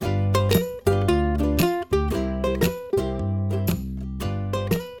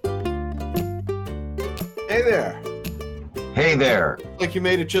Hey there. Hey there. Like you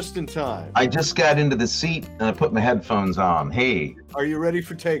made it just in time. I just got into the seat and I put my headphones on. Hey. Are you ready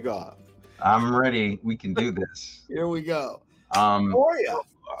for takeoff? I'm ready. We can do this. Here we go. How are you?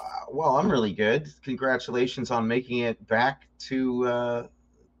 Well, I'm really good. Congratulations on making it back to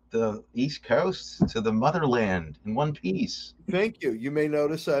the East Coast, to the motherland in one piece. Thank you. You may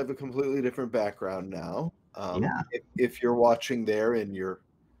notice I have a completely different background now. Yeah. If you're watching there in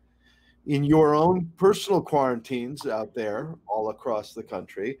your own personal quarantines out there all across the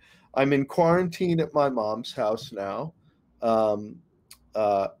country, I'm in quarantine at my mom's house now.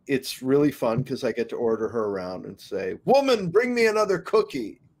 It's really fun because I get to order her around and say, "Woman, bring me another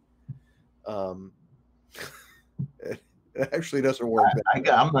cookie." It actually doesn't work. I'm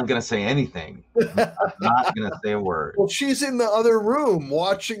not going to say anything. I'm not going to say a word. Well, she's in the other room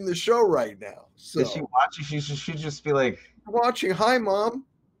watching the show right now. So Is she watching? She should just be like, watching. Hi, Mom.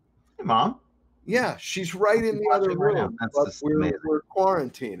 "Hey, Mom." Yeah, she's right in the other room. Right, but we're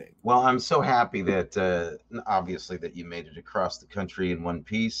quarantining. Well, I'm so happy that obviously that you made it across the country in one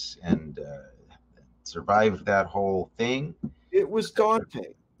piece and survived that whole thing. It was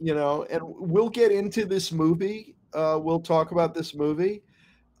daunting, and we'll get into this movie. We'll talk about this movie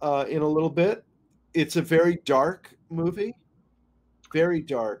in a little bit. It's a very dark movie. Very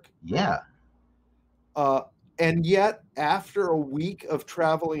dark. Yeah. And yet, after a week of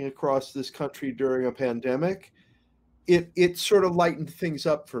traveling across this country during a pandemic, it sort of lightened things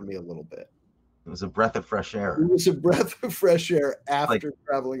up for me a little bit. It was a breath of fresh air. It was a breath of fresh air after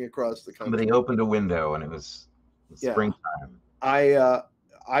traveling across the country. Somebody opened a window and it was springtime.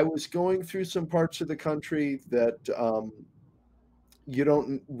 I was going through some parts of the country that you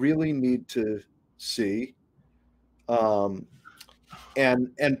don't really need to see.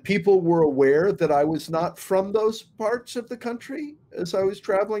 And people were aware that I was not from those parts of the country as I was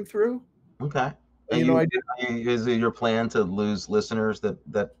traveling through. Okay. Is it your plan to lose listeners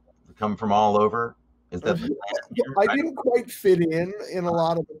that come from all over? Is that the plan? I didn't quite fit in a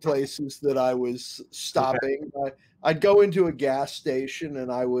lot of the places that I was stopping. Okay. I'd go into a gas station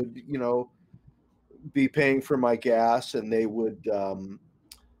and I would, be paying for my gas, and they would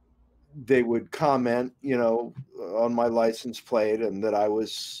comment, on my license plate and that I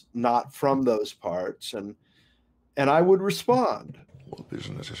was not from those parts, and I would respond. What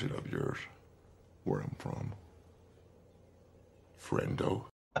business is it of yours where I'm from, friendo?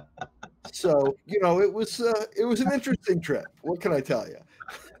 So, it was an interesting trip. What can I tell you?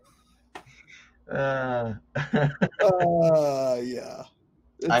 Yeah.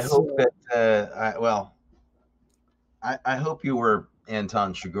 I hope that I hope you were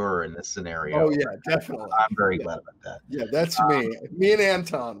Anton Chigurh in this scenario. Oh yeah, definitely. I'm very glad about that. Yeah, that's me. Me and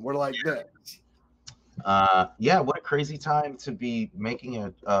Anton, we're like this. Yeah, what a crazy time to be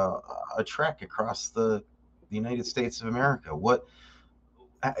making a trek across the United States of America.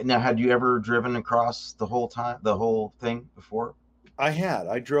 Now, had you ever driven across the whole thing before? I had.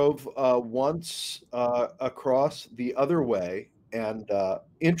 I drove once across the other way, and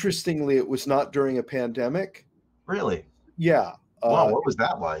interestingly, it was not during a pandemic. Really? Yeah. Wow, what was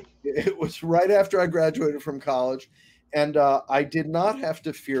that like? It was right after I graduated from college, and I did not have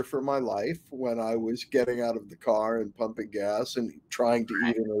to fear for my life when I was getting out of the car and pumping gas and trying to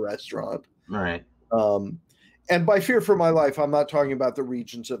eat in a restaurant. Right. And by fear for my life, I'm not talking about the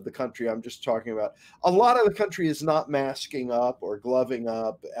regions of the country. I'm just talking about a lot of the country is not masking up or gloving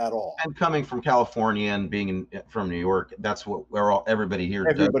up at all. And coming from California and being from New York, that's what everybody here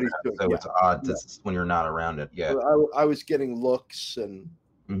Everybody's does. So it's odd when you're not around it. Yeah. I was getting looks, and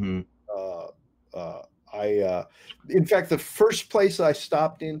mm-hmm. In fact, the first place I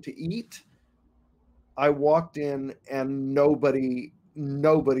stopped in to eat, I walked in and nobody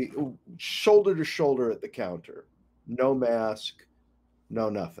shoulder to shoulder at the counter, no mask, no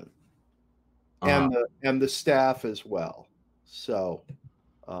nothing. And the staff as well. So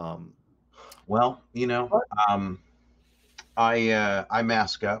well, I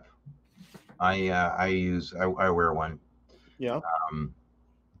mask up. I wear one. Yeah.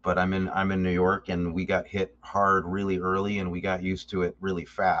 But I'm in New York, and we got hit hard really early, and we got used to it really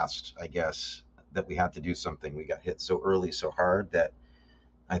fast, I guess, that we had to do something. We got hit so early, so hard that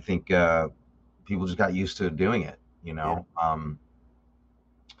I think people just got used to doing it, Yeah.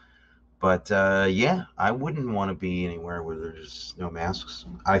 Yeah, I wouldn't want to be anywhere where there's no masks.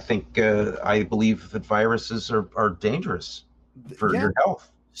 I think I believe that viruses are dangerous for your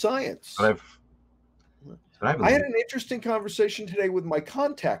health. Science. I had an interesting conversation today with my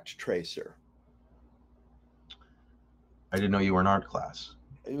contact tracer. I didn't know you were in art class.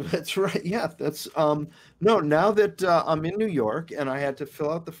 That's right. Yeah, that's no, now that I'm in New York and I had to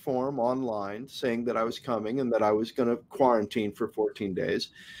fill out the form online saying that I was coming and that I was going to quarantine for 14 days.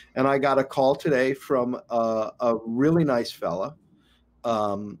 And I got a call today from a really nice fella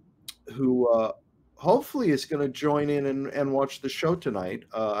who hopefully is going to join in and watch the show tonight.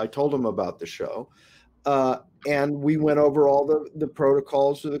 I told him about the show. And we went over all the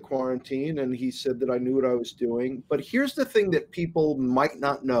protocols of the quarantine, and he said that I knew what I was doing. But here's the thing that people might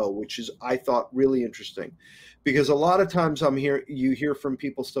not know, which is, I thought, really interesting, because a lot of times you hear from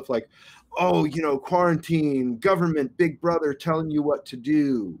people stuff like, oh, quarantine, government, big brother telling you what to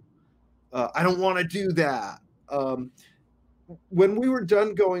do. I don't want to do that. When we were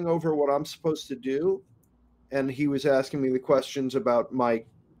done going over what I'm supposed to do, and he was asking me the questions about my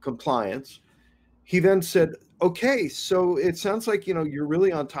compliance, he then said, okay, so it sounds like, you're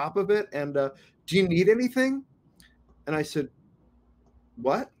really on top of it. And do you need anything? And I said,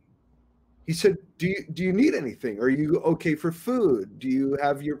 what? He said, do you need anything? Are you okay for food? Do you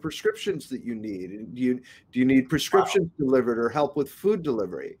have your prescriptions that you need? And do you need prescriptions delivered or help with food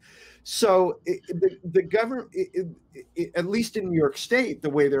delivery? So the government, at least in New York State, the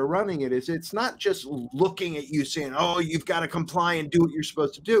way they're running it is, it's not just looking at you saying, oh, you've got to comply and do what you're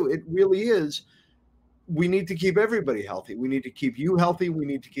supposed to do. It really is, we need to keep everybody healthy. We need to keep you healthy. We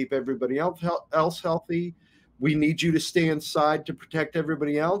need to keep everybody else healthy. We need you to stay inside to protect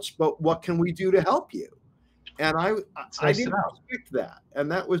everybody else. But what can we do to help you? And I didn't expect that.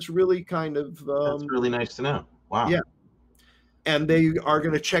 And that was really kind of... that's really nice to know. Wow. Yeah. And they are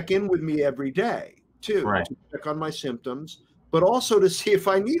going to check in with me every day, too, right, to check on my symptoms, but also to see if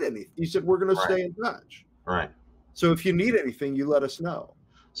I need anything. He said, we're going to stay in touch. Right. So if you need anything, you let us know.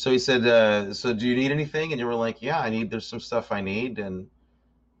 So he said, so do you need anything? And you were like, yeah, there's some stuff I need. And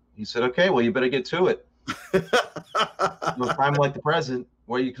he said, okay, well, you better get to it. No time like the present.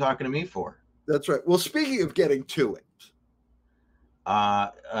 What are you talking to me for? That's right. Well, speaking of getting to it,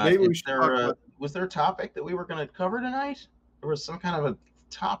 maybe we should talk about... Was there a topic that we were going to cover tonight? There was some kind of a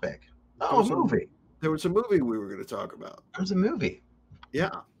topic. Oh, a movie. There was a movie we were going to talk about. There was a movie. Yeah.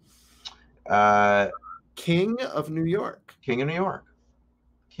 King of New York. King of New York.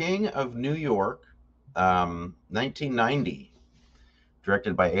 King of New York, 1990,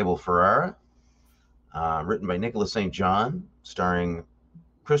 directed by Abel Ferrara, written by Nicholas St. John, starring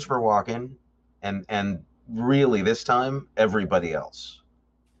Christopher Walken, and really this time everybody else.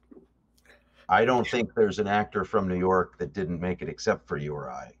 I don't think there's an actor from New York that didn't make it except for you or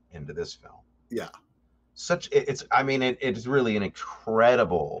I into this film. Yeah. It's really an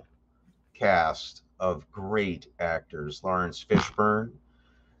incredible cast of great actors. Lawrence Fishburne,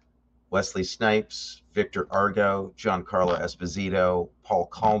 Wesley Snipes, Victor Argo, Giancarlo Esposito, Paul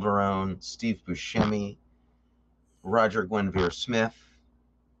Calderone, Steve Buscemi, Roger Guenveur Smith,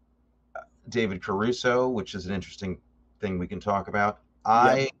 David Caruso, which is an interesting thing we can talk about. Yeah.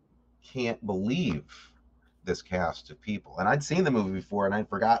 I can't believe this cast of people. And I'd seen the movie before and I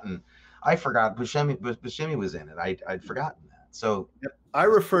forgot Buscemi was in it. I'd forgotten that. So I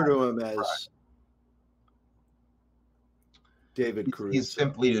refer to him as David Caruso. He's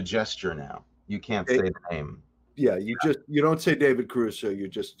simply a gesture now. You can't say the name. Yeah, you don't say David Caruso, you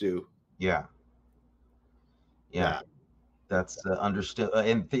just do. Yeah. That's understood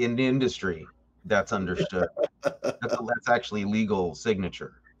in the industry. That's understood. That's actually legal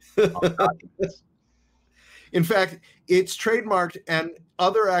signature. In fact, it's trademarked, and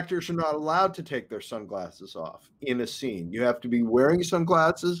other actors are not allowed to take their sunglasses off in a scene. You have to be wearing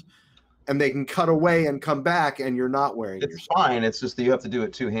sunglasses, and they can cut away and come back, and you're not wearing your sunglasses. It's fine. It's just that you have to do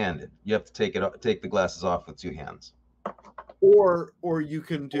it two-handed. You have to take the glasses off with two hands. Or you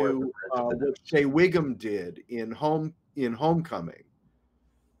can do what Shea Wiggum did in Homecoming,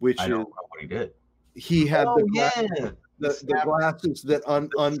 which I don't know what he did. He had the glasses that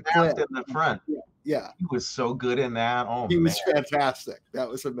unclipped in the front. Yeah, he was so good in that. Oh, he was fantastic. That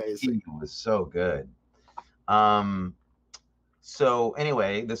was amazing. He was so good. So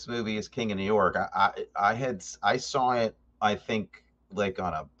anyway, this movie is King of New York. I saw it, I think, like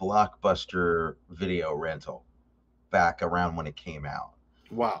on a Blockbuster video rental back around when it came out.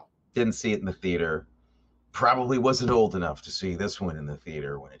 Wow. Didn't see it in the theater. Probably wasn't old enough to see this one in the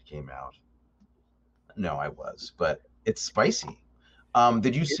theater when it came out. No, I was, but it's spicy.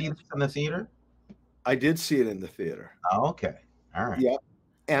 Did you see this in the theater? I did see it in the theater. Oh, okay. All right. Yeah.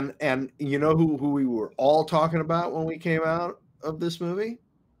 And you know who we were all talking about when we came out of this movie?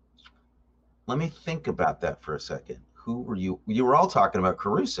 Let me think about that for a second. Who were you? You were all talking about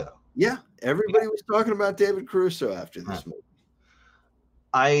Caruso. Yeah. Everybody was talking about David Caruso after this movie.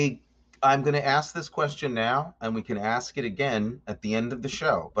 I'm going to ask this question now, and we can ask it again at the end of the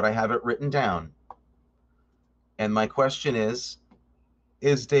show, but I have it written down. And my question is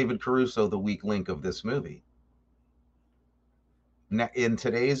David Caruso the weak link of this movie? Now,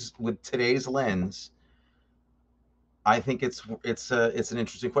 with today's lens, I think it's an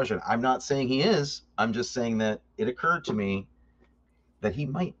interesting question. I'm not saying he is. I'm just saying that it occurred to me that he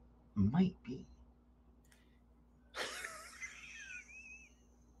might be.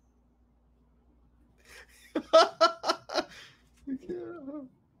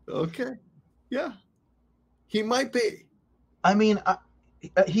 Okay. Yeah. He might be. I mean,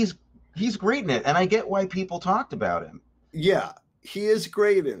 he's great in it, and I get why people talked about him. Yeah, he is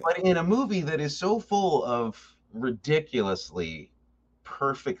great in it. But in a movie that is so full of ridiculously,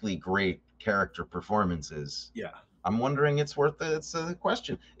 perfectly great character performances, yeah, I'm wondering it's a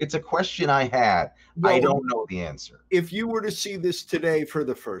question. It's a question I had. Well, I don't know the answer. If you were to see this today for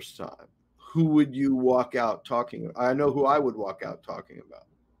the first time, who would you walk out talking about? I know who I would walk out talking about.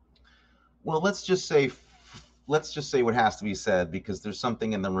 Well, let's just say what has to be said, because there's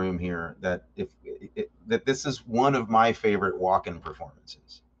something in the room here that that this is one of my favorite Walken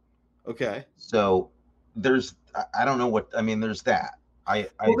performances. Okay. So I don't know what, I mean, there's that.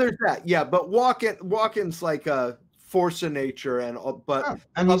 There's that. Yeah, but Walken's like a force of nature, and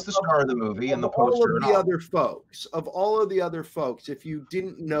he's the star of the movie and the poster. All of the other folks, if you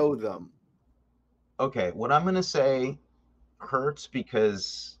didn't know them. Okay, what I'm going to say hurts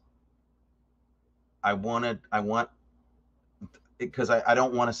because I don't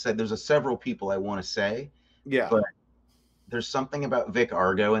want to say, there's several people I want to say. Yeah. But there's something about Vic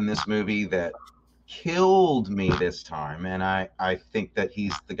Argo in this movie that killed me this time, and I think that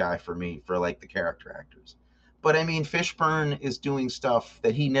he's the guy for me for like the character actors. But I mean, Fishburne is doing stuff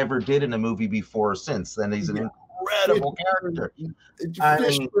that he never did in a movie before or since. Then he's an incredible character.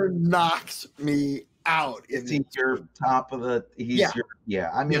 Fishburne knocks me out. He's your top of the.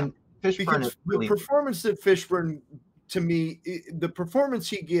 I mean, Fishburne is really, the performance that Fishburne, to me, the performance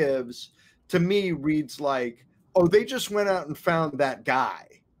he gives to me reads like, oh, they just went out and found that guy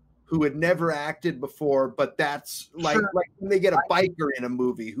who had never acted before, but that's like when they get a biker in a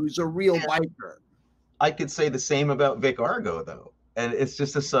movie who's a real biker. I could say the same about Vic Argo, though, and it's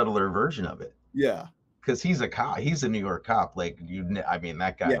just a subtler version of it. Yeah, because he's a cop. He's a New York cop. Like I mean,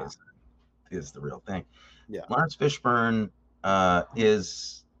 that guy is the real thing. Yeah, Lawrence Fishburne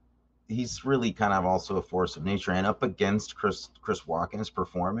he's really kind of also a force of nature, and up against Chris Walken's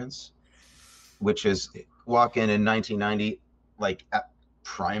performance, which is Walken in 1990, like at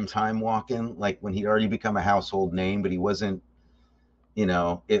primetime Walken, like when he'd already become a household name, but he wasn't, he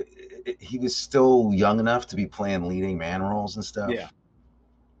was still young enough to be playing leading man roles and stuff. Yeah.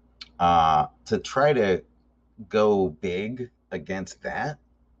 To try to go big against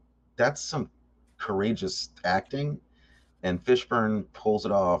that's some courageous acting, and Fishburne pulls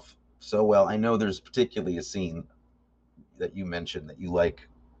it off so well. I know there's particularly a scene that you mentioned that you like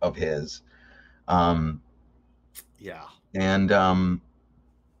of his. Yeah. And but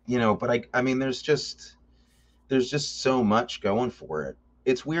I mean, there's just so much going for it.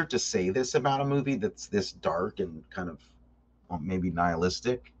 It's weird to say this about a movie that's this dark and kind of maybe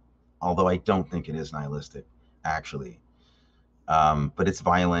nihilistic, although I don't think it is nihilistic, actually. But it's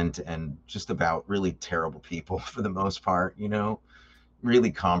violent and just about really terrible people for the most part,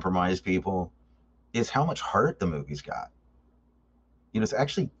 really compromised people, is how much heart the movie's got. It's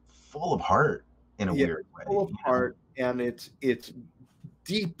actually full of heart in a weird way. Full of heart, and it's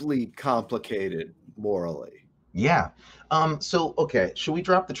deeply complicated morally. Yeah. So, okay, should we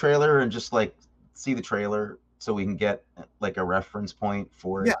drop the trailer and just like see the trailer so we can get like a reference point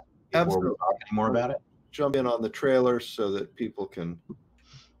for it? Yeah, before absolutely. we talk any more about it? Jump in on the trailer so that people can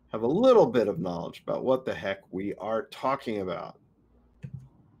have a little bit of knowledge about what the heck we are talking about.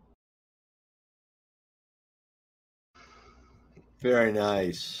 Very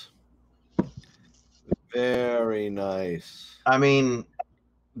nice. Very nice. I mean,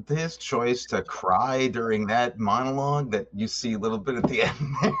 his choice to cry during that monologue that you see a little bit at the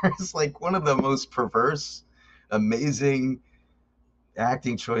end there is like one of the most perverse, amazing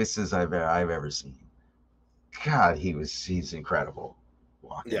acting choices I've ever seen. God, he's incredible.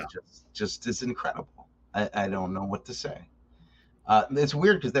 Walken, yeah, just is incredible. I don't know what to say. It's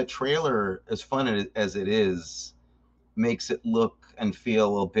weird because that trailer, as fun as it is, makes it look and feel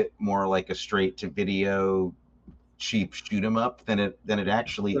a little bit more like a straight to video cheap shoot 'em up than it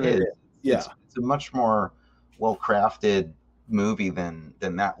actually is. Yeah, it's a much more well crafted movie than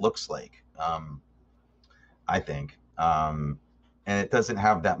that looks like. I think, and it doesn't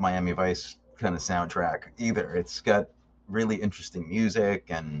have that Miami Vice kind of soundtrack either. It's got really interesting music,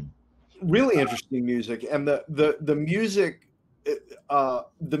 and really interesting music, and the music.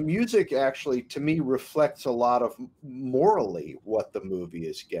 The music actually, to me, reflects a lot of morally what the movie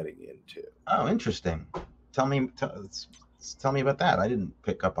is getting into. Oh, interesting. Tell me about that. I didn't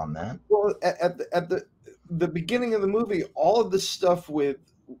pick up on that. Well, at the beginning of the movie, all of the stuff with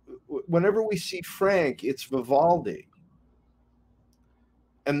whenever we see Frank, it's Vivaldi,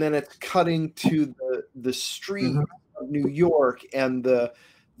 and then it's cutting to the street of New York and the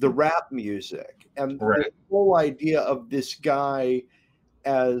rap music, and Right. the whole idea of this guy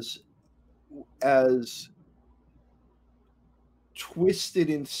as twisted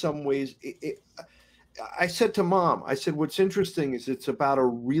in some ways. I said to Mom, I said, what's interesting is it's about a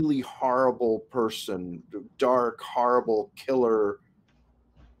really horrible person, dark, horrible killer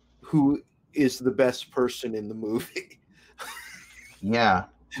who is the best person in the movie. Yeah,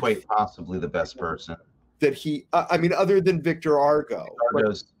 quite possibly the best person. That he, I mean, other than Victor Argo.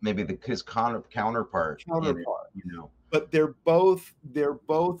 Argo's maybe his counterpart. You know. But they're both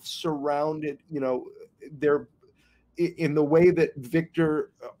surrounded, you know, they're in the way that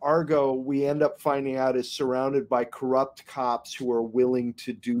Victor Argo, we end up finding out, is surrounded by corrupt cops who are willing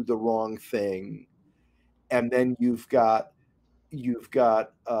to do the wrong thing. And then you've got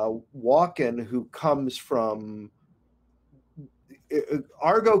Walken, who comes from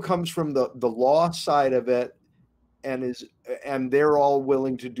Argo comes from the law side of it, and they're all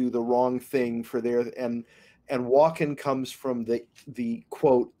willing to do the wrong thing for their, and Walken comes from the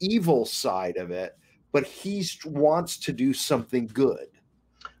quote evil side of it, but he wants to do something good.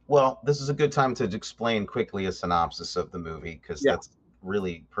 Well, this is a good time to explain quickly a synopsis of the movie, because that's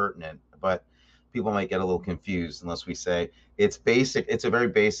really pertinent, but people might get a little confused unless we say it's basic. It's a very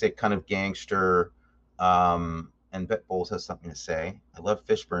basic kind of gangster, and Bet Bowles has something to say. I love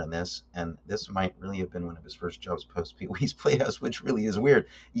Fishburne in this, and this might really have been one of his first jobs post Pee-wee's Playhouse, which really is weird.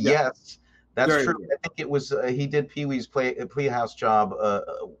 Yeah. Yes, that's very true. Weird. I think it was he did Pee-wee's Playhouse job.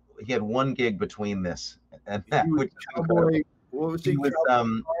 He had one gig between this and that. Which Cowboy, what was he?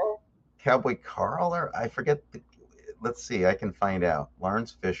 Cowboy Carl, or I forget. Let's see, I can find out.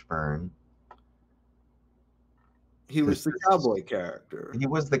 Lawrence Fishburne. He was the cowboy character. He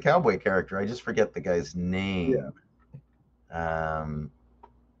was the cowboy character. I just forget the guy's name. Yeah.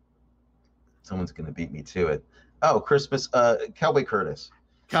 Someone's going to beat me to it. Oh, Christmas. Cowboy Curtis.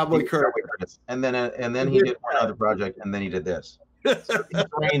 Cowboy Curtis. And then he did one other project, and then he did this. So his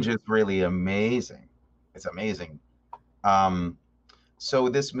range is really amazing. It's amazing. So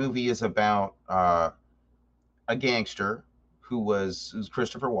this movie is about a gangster who's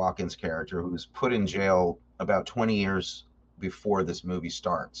Christopher Walken's character, who was put in jail about 20 years before this movie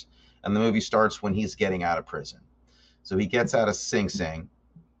starts. And the movie starts when he's getting out of prison. So he gets out of Sing Sing.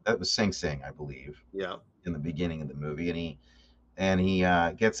 That was Sing Sing, I believe. Yeah. In the beginning of the movie. And he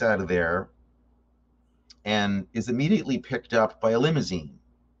gets out of there and is immediately picked up by a limousine.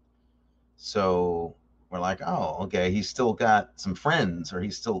 So we're like, oh, okay, he's still got some friends, or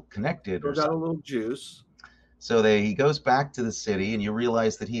he's still connected. Or got a little juice. So he goes back to the city, and you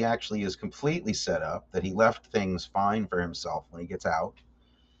realize that he actually is completely set up, that he left things fine for himself when he gets out.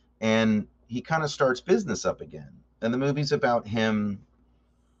 And he kind of starts business up again. And the movie's about him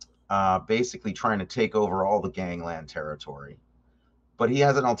basically trying to take over all the gangland territory. But he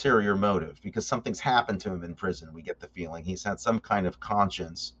has an ulterior motive, because something's happened to him in prison. We get the feeling he's had some kind of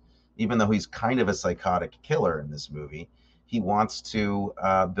conscience, even though he's kind of a psychotic killer in this movie. He wants to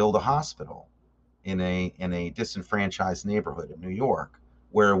build a hospital in a disenfranchised neighborhood in New York,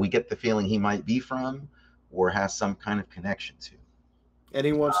 where we get the feeling he might be from or has some kind of connection to. And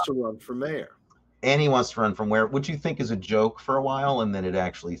he wants to run for mayor. And he wants to run from where, which you think is a joke for a while, and then it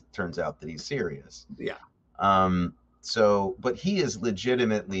actually turns out that he's serious. Yeah. So, but he is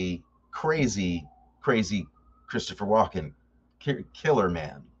legitimately crazy Christopher Walken, killer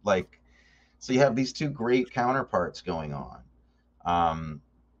man. Like, so you have these two great counterparts going on.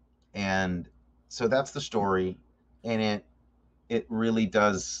 And so that's the story, and it really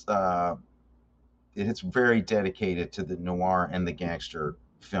does. It's very dedicated to the noir and the gangster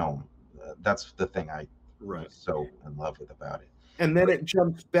film. That's the thing I was so in love with about it. And then it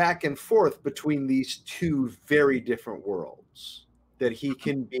jumps back and forth between these two very different worlds. That he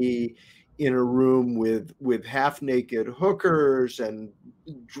can be in a room with half-naked hookers and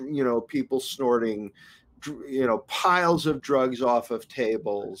people snorting piles of drugs off of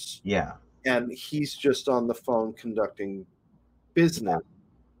tables. Yeah. And he's just on the phone conducting business.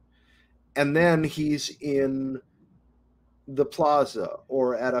 And then he's in the plaza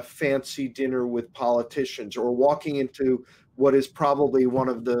or at a fancy dinner with politicians, or walking into what is probably one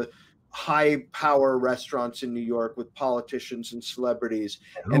of the high power restaurants in New York with politicians and celebrities.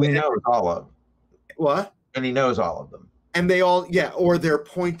 Who he knows all of. What? And he knows all of them. And they all, or they're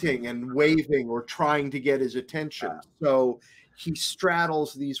pointing and waving or trying to get his attention. So he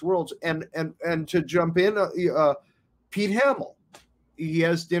straddles these worlds. And to jump in, Pete Hamill. He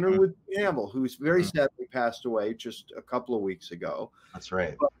has dinner with Pete Hamill, who's very sadly passed away just a couple of weeks ago. That's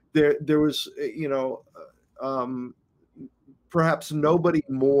right. But there was, perhaps nobody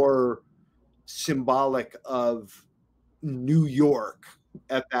more symbolic of New York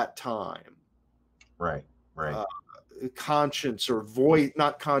at that time. Right. Conscience or voice,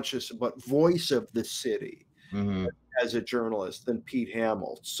 not conscious, but voice of the city as a journalist than Pete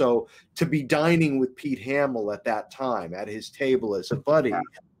Hamill. So to be dining with Pete Hamill at that time at his table as a buddy,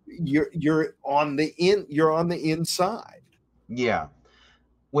 you're on the inside. Yeah.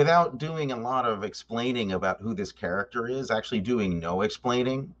 Without doing a lot of explaining about who this character is, actually doing no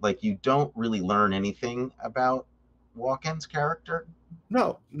explaining, like you don't really learn anything about Walken's character.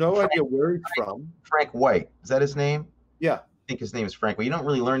 No idea where he's from. Frank White. Is that his name? Yeah. I think his name is Frank White. You don't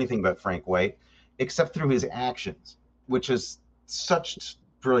really learn anything about Frank White except through his actions, which is such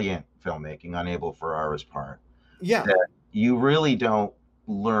brilliant filmmaking on Abel Ferrara's part. Yeah. That you really don't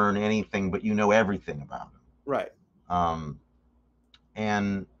learn anything, but you know everything about him. Right.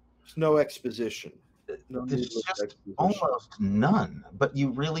 And there's no exposition. There's just almost none, but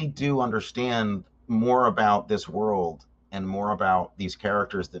you really do understand more about this world and more about these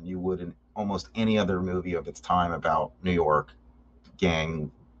characters than you would in almost any other movie of its time about New York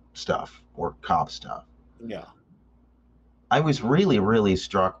gang stuff or cop stuff. Yeah. I was really, really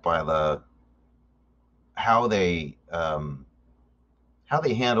struck by how they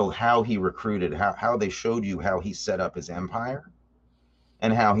handled how he recruited, how they showed you how he set up his empire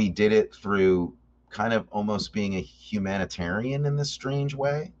and how he did it through kind of almost being a humanitarian in this strange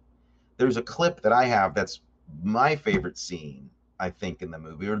way. There's a clip that I have that's my favorite scene, I think, in the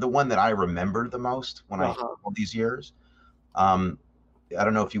movie, or the one that I remember the most when I all these years. I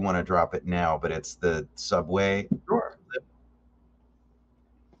don't know if you want to drop it now, but it's the subway. Sure.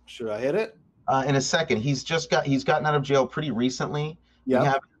 Should I hit it? In a second. He's gotten out of jail pretty recently. Yeah. We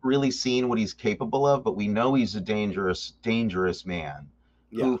haven't really seen what he's capable of, but we know he's a dangerous man.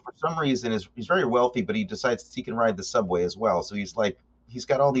 Yeah. Who for some reason he's very wealthy, but he decides he can ride the subway as well. So he's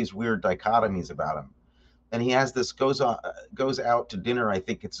got all these weird dichotomies about him. And he has this goes out to dinner. I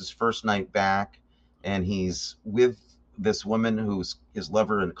think it's his first night back, and he's with this woman who's his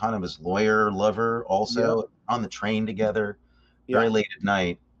lover and kind of his lawyer lover also on the train together, very late at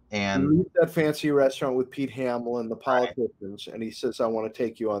night. And we leave that fancy restaurant with Pete Hamill and the politicians, and he says, "I want to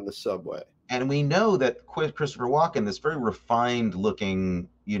take you on the subway." And we know that Christopher Walken, this very refined looking,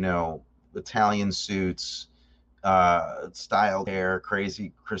 Italian suits, styled hair,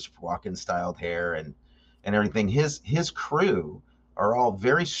 crazy Christopher Walken styled hair, and everything. His crew are all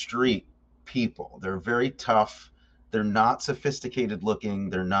very street people. They're very tough. They're not sophisticated looking.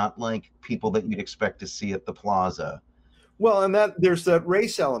 They're not like people that you'd expect to see at the plaza. Well, and there's that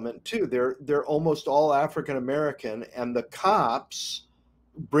race element too. They're almost all African American, and the cops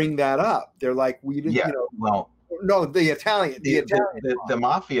bring that up. They're like, the Italian, the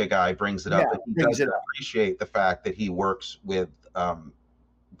mafia guy brings it up. But he doesn't appreciate the fact that he works with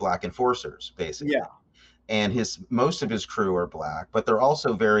black enforcers, basically. Yeah. And most of his crew are black, but they're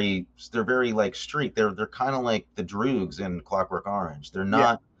also very like street. They're kind of like the Droogs in Clockwork Orange. They're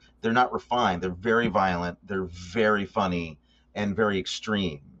not refined. They're very violent. They're very funny and very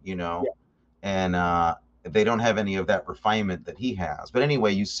extreme, and they don't have any of that refinement that he has. But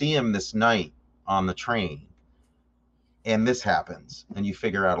anyway, you see him this night on the train, and this happens, and you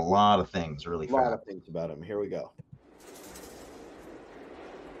figure out a lot of things really fast. A lot of things about him. Here we go.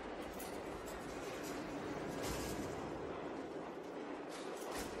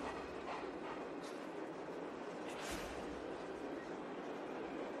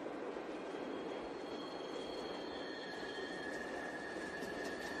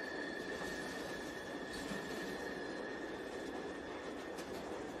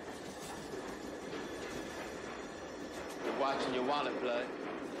 Watching your wallet, blood.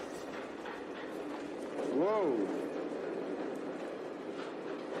 Whoa.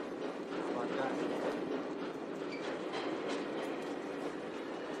 Like that.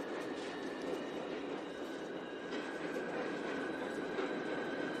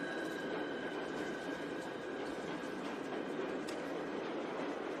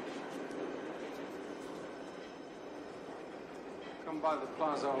 Come by the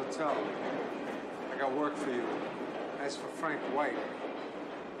Plaza Hotel. I got work for you. As for Frank White.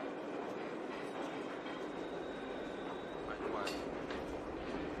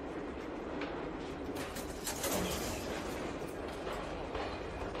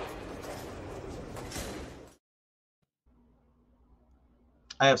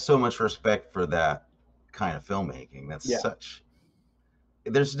 I have so much respect for that kind of filmmaking. That's Yeah. such.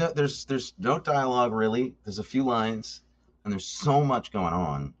 There's no dialogue really. There's a few lines, and there's so much going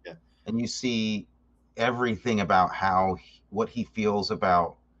on. Yeah. And you see everything about what he feels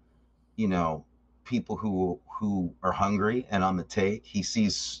about, you know, people who are hungry and on the take. He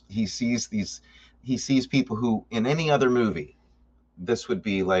sees people who, in any other movie, this would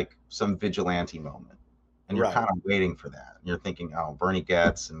be like some vigilante moment, and you're Right. kind of waiting for that. You're thinking, oh, Bernie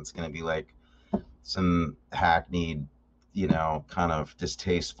gets, and it's going to be like some hackneyed, you know, kind of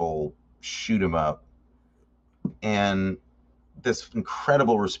distasteful shoot 'em up, and this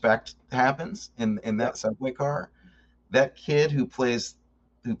incredible respect happens in that subway car. That kid who plays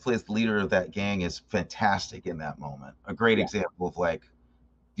the leader of that gang is fantastic in that moment. A great example of like,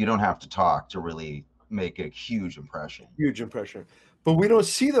 you don't have to talk to really make a huge impression. Huge impression. But we don't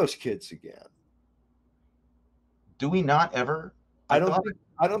see those kids again. Do we not ever? I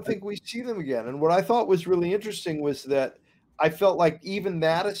don't think we see them again. And what I thought was really interesting was that I felt like even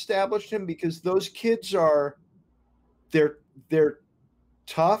that established him, because those kids they're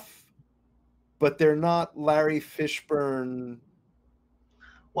tough, but they're not Larry Fishburne.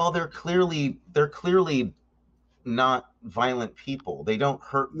 Well, they're clearly not violent people. They don't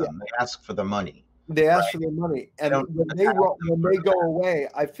hurt them. They ask for the money. They ask for their money, and when they go away,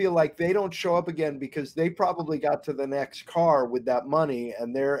 I feel like they don't show up again because they probably got to the next car with that money,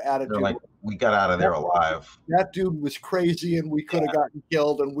 and their attitude. They're like, we got out of there alive. That dude was crazy, and we could have gotten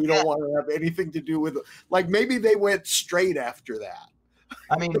killed, and we don't want to have anything to do with it. Like maybe they went straight after that.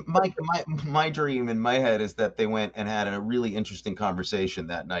 I mean, my dream in my head is that they went and had a really interesting conversation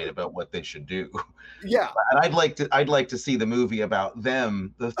that night about what they should do. Yeah, and I'd like to see the movie about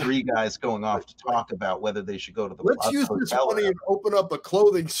them, the three guys going off to talk about whether they should go to the. Let's use this money and open up a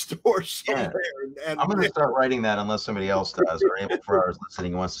clothing store somewhere. And I'm going to start writing that unless somebody else does, or Able for Hours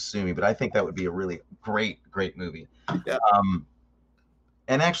listening wants to sue me. But I think that would be a really great movie. Yeah.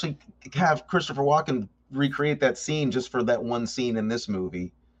 And actually have Christopher Walken recreate that scene just for that one scene in this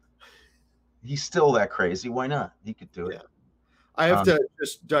movie. He's still that crazy. Why not? He could do it. Yeah. I have to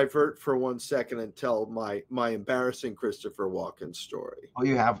just divert for 1 second and tell my embarrassing Christopher Walken story. Oh,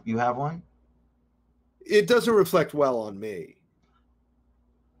 you have one? It doesn't reflect well on me.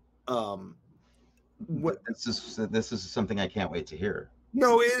 This is something I can't wait to hear.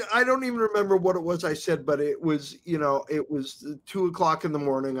 No, I don't even remember what it was I said, but it was, it was 2:00 in the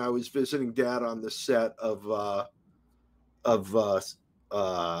morning. I was visiting Dad on the set of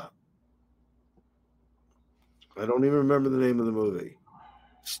I don't even remember the name of the movie.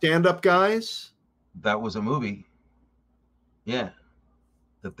 Stand Up Guys? That was a movie. Yeah.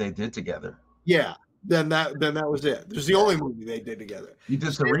 That they did together. Yeah. Then that was it. It was the only movie they did together. You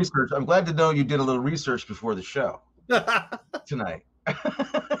did some research. I'm glad to know you did a little research before the show tonight.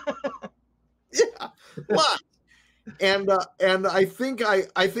 Yeah. What? And I think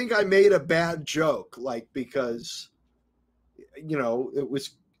I made a bad joke, like, because it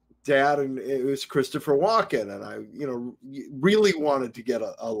was Dad and it was Christopher Walken, and I really wanted to get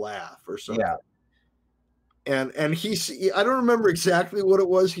a laugh or something. Yeah. And I don't remember exactly what it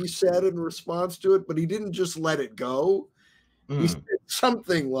was he said in response to it, but he didn't just let it go. He said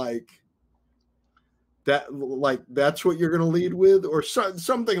something like that, like, that's what you're going to lead with, or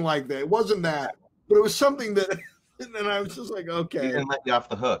something like that. It wasn't that, but it was something that, and I was just like, okay. He didn't let you off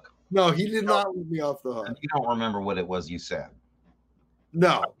the hook. No, he did not let me off the hook. And you don't remember what it was you said.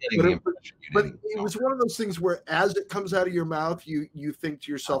 No, but it was one of those things where, as it comes out of your mouth, you think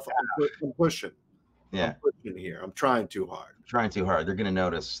to yourself, I'm pushing. Yeah, I'm pushing here. I'm trying too hard. They're going to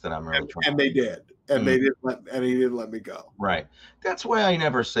notice that I'm really trying. And they did. And they didn't he didn't let me go. Right. That's why I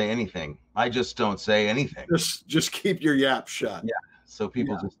never say anything. I just don't say anything. Just keep your yap shut. Yeah. So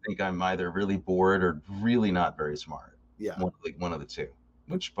people just think I'm either really bored or really not very smart. Yeah. One of the two.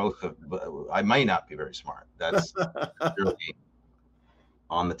 Which both of, I might not be very smart. That's really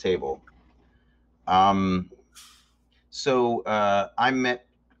on the table. So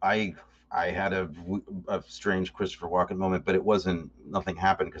I had a strange Christopher Walken moment, but nothing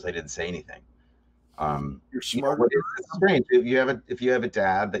happened because I didn't say anything. You're smart. It's strange. If you have a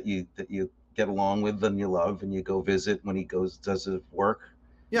dad that you get along with and you love, and you go visit when he does his work.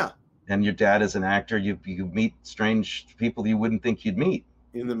 Yeah. And your dad is an actor, you meet strange people you wouldn't think you'd meet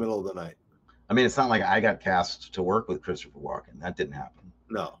in the middle of the night. I mean, it's not like I got cast to work with Christopher Walken. That didn't happen.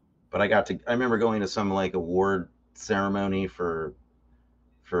 No. But I remember going to some like award ceremony for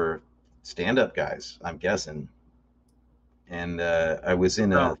stand-up guys, I'm guessing. And I was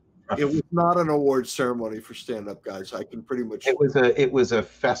in it was not an award ceremony for stand-up guys. I can pretty much. It was a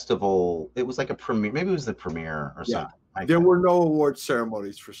festival. It was like a premiere. Maybe it was the premiere or something. There were no award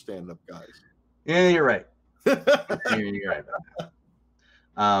ceremonies for stand-up guys. Yeah, you're right. You're right about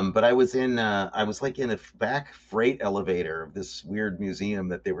that. But I was like in a back freight elevator of this weird museum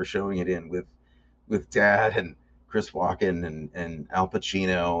that they were showing it in with Dad and Chris Walken and Al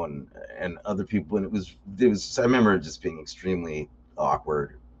Pacino and other people, and it was I remember it just being extremely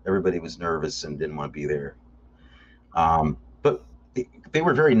awkward. Everybody was nervous and didn't want to be there. But they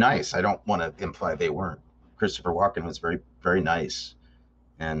were very nice. I don't want to imply they weren't. Christopher Walken was very, very nice.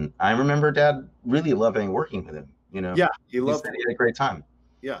 And I remember Dad really loving working with him, you know. Yeah, he loved it. He had a great time.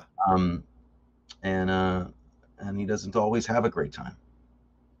 Yeah. And he doesn't always have a great time.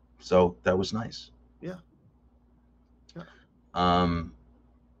 So that was nice. Yeah.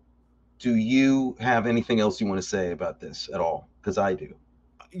 Do you have anything else you want to say about this at all? Because I do.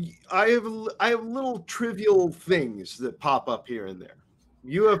 I have little trivial things that pop up here and there.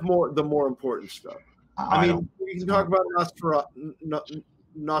 You have the more important stuff. I mean, we can talk about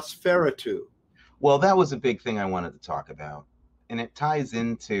Nosferatu. Well, that was a big thing I wanted to talk about, and it ties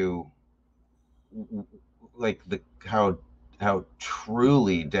into like how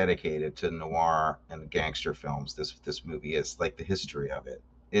truly dedicated to noir and gangster films this movie is. Like the history of it.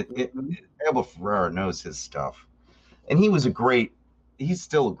 Abel Ferrara knows his stuff, and he's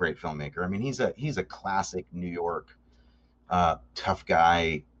still a great filmmaker. I mean, he's a classic New York tough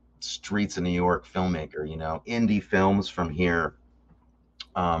guy, streets of New York filmmaker, you know, indie films from here,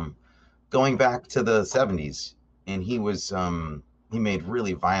 going back to the 70s. And he made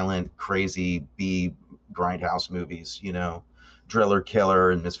really violent, crazy B grindhouse movies, you know, Driller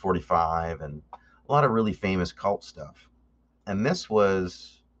Killer and Miss 45 and a lot of really famous cult stuff. And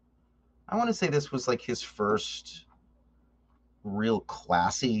I want to say this was like his first real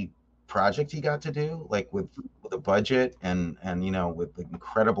classy project he got to do, like with a budget and you know, with the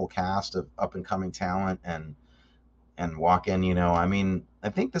incredible cast of up and coming talent and Walken, you know. I mean, I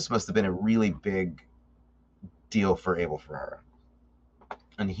think this must have been a really big deal for Abel Ferrara,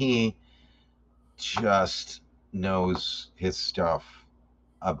 and he just knows his stuff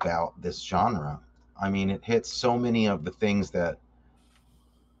about this genre. I mean, it hits so many of the things that,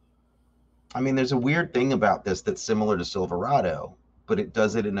 I mean, there's a weird thing about this that's similar to Silverado, but it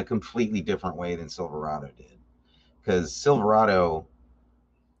does it in a completely different way than Silverado did. Because Silverado,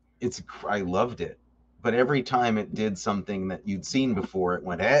 I loved it, but every time it did something that you'd seen before, it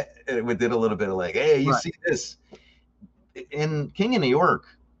went, it did a little bit of like, hey, you see this. In King of New York,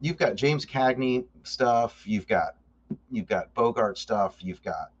 you've got James Cagney stuff, you've got Bogart stuff, you've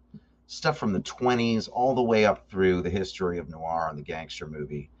got stuff from the 20s all the way up through the history of noir and the gangster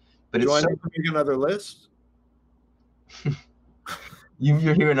movie. But do I need to make another list? You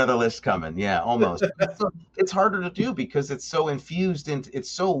hear another list coming. Yeah, almost. It's harder to do because it's so infused into, it's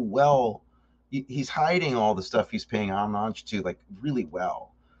so well, he's hiding all the stuff he's paying homage to like really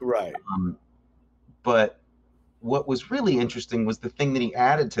well. Right. But what was really interesting was the thing that he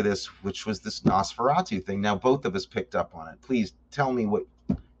added to this, which was this Nosferatu thing. Now, both of us picked up on it. Please tell me what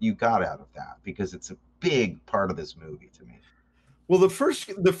you got out of that, because it's a big part of this movie to me. Well, the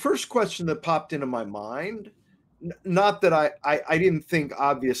first question that popped into my mind, not that I didn't think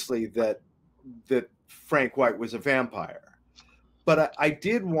obviously that Frank White was a vampire, but I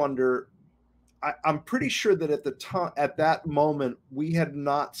did wonder. I'm pretty sure that at that moment we had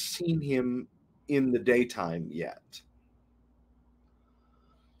not seen him in the daytime yet.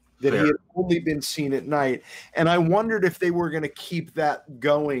 That Fair. He had only been seen at night, and I wondered if they were going to keep that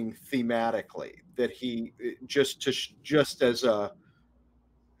going thematically. That he just as a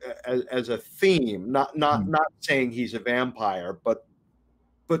theme, not saying he's a vampire, but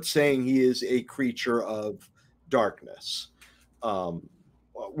saying he is a creature of darkness,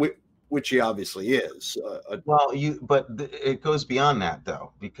 which he obviously is. But it goes beyond that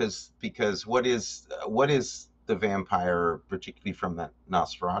though, because what is the vampire, particularly from that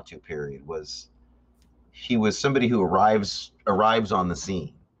Nosferatu period, he was somebody who arrives on the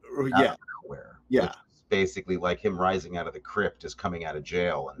scene. Yeah. Nowhere. Yeah. Basically like him rising out of the crypt is coming out of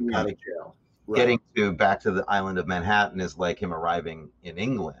jail, and out of jail. Right. Getting back to the island of Manhattan is like him arriving in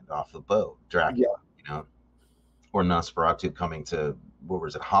England off the boat, Dracula, you know, or Nosferatu coming to, what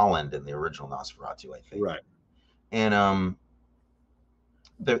was it, Holland in the original Nosferatu, I think. Right. And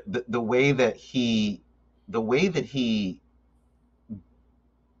the way that he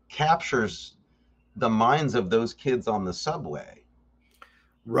captures the minds of those kids on the subway,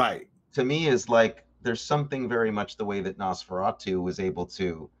 right, to me is like, there's something very much the way that Nosferatu was able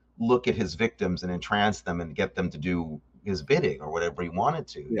to look at his victims and entrance them and get them to do his bidding or whatever he wanted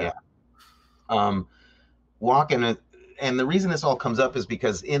to. Yeah. Walken, and the reason this all comes up is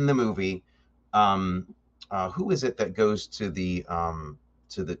because in the movie, who is it that goes to the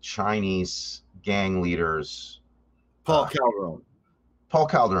Chinese gang leaders? Paul Calderon. Paul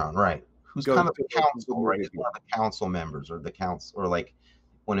Calderon, right? Who's Goes kind of to the council, right? movie He's one of the council members, or the council, or like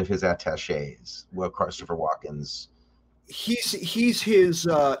one of his attaches. Well, Christopher Walken's. He's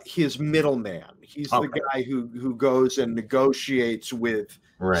his middleman. He's the guy who goes and negotiates with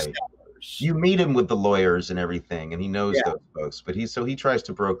right. sellers. You meet him with the lawyers and everything, and he knows those folks. But he tries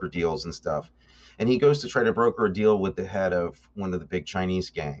to broker deals and stuff, and he goes to try to broker a deal with the head of one of the big Chinese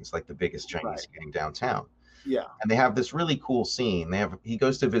gangs, like the biggest Chinese gang downtown. Yeah. And they have this really cool scene. He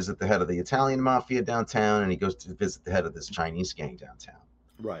goes to visit the head of the Italian mafia downtown, and he goes to visit the head of this Chinese gang downtown.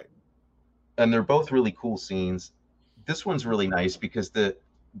 Right. And they're both really cool scenes. This one's really nice because the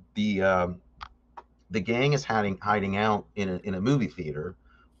gang is hiding out in a movie theater,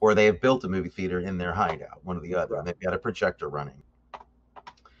 or they have built a movie theater in their hideout, one or the other, and they've got a projector running.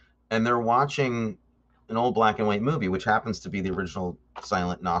 And they're watching an old black and white movie, which happens to be the original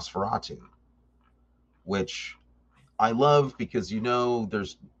silent Nosferatu, which I love because, they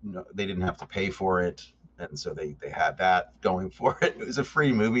didn't have to pay for it. And so they had that going for it. It was a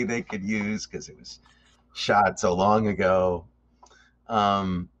free movie they could use because it was shot so long ago.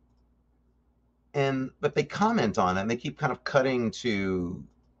 But they comment on it, and they keep kind of cutting to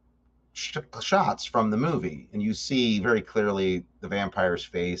shots from the movie. And you see very clearly the vampire's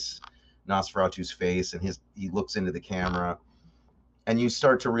face, Nosferatu's face, and he looks into the camera. And you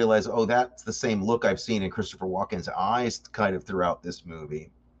start to realize, oh, that's the same look I've seen in Christopher Walken's eyes kind of throughout this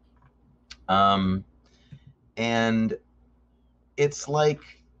movie. And it's like,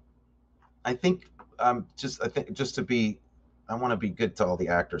 I want to be good to all the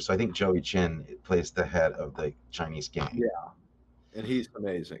actors. So I think Joey Chin plays the head of the Chinese gang. Yeah. And he's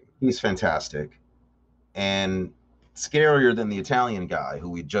amazing. He's fantastic. And scarier than the Italian guy who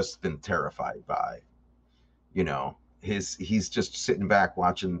we'd just been terrified by. He's just sitting back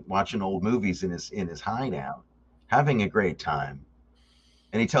watching old movies in his hideout, having a great time.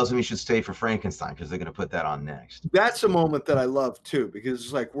 And he tells him he should stay for Frankenstein because they're going to put that on next. That's a moment that I love too, because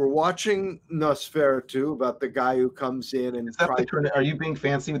it's like we're watching Nosferatu about the guy who comes in and are you being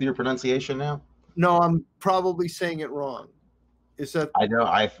fancy with your pronunciation now? No, I'm probably saying it wrong. Is that? I know.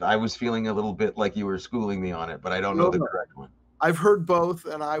 I was feeling a little bit like you were schooling me on it, but I don't know the correct one. I've heard both,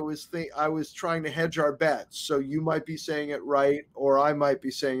 and I was trying to hedge our bets. So you might be saying it right, or I might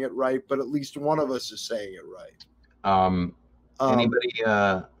be saying it right, but at least one of us is saying it right. Anybody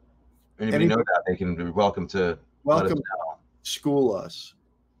know that, they can be welcome to let us know. School us,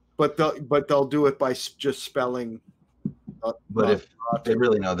 but they'll do it by just spelling. But if they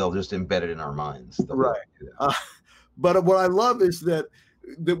really know, they'll just embed it in our minds. Right. But what I love is that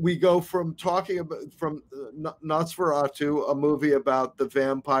we go from talking about Nosferatu, a movie about the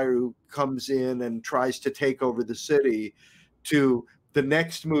vampire who comes in and tries to take over the city, to the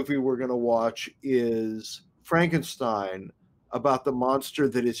next movie we're going to watch is Frankenstein, about the monster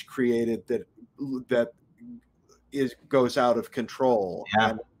that is created that goes out of control. Yeah,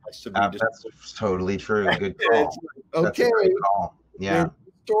 and has to be that's totally true. Good call. Okay, call. Yeah,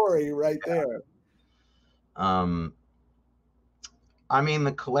 story right there. I mean,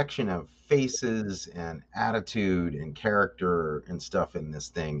 the collection of faces and attitude and character and stuff in this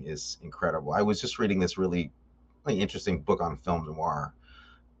thing is incredible. I was just reading this really interesting book on film noir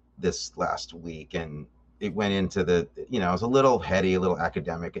this last week, and it went into it was a little heady, a little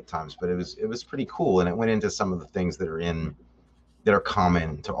academic at times, but it was pretty cool, and it went into some of the things that are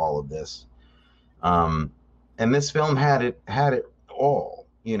common to all of this. And this film had it all.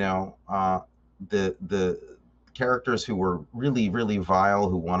 The characters who were really, really vile,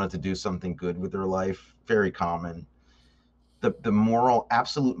 who wanted to do something good with their life, very common. The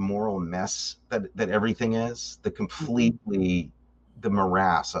absolute moral mess that everything is, the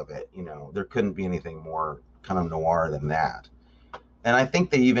morass of it, there couldn't be anything more kind of noir than that. And I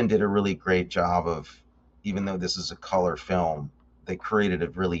think they even did a really great job of, even though this is a color film, they created a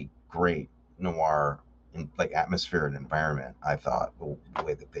really great noir and atmosphere and environment. I thought the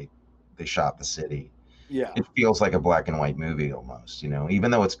way that they shot the city. Yeah, it feels like a black and white movie almost,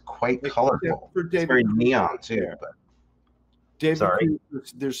 even though it's quite colorful. It's very neon too. But David,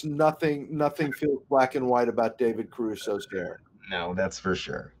 there's nothing feels black and white about David Caruso's hair. No, that's for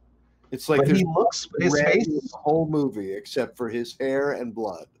sure. It's like he looks his face in the whole movie except for his hair and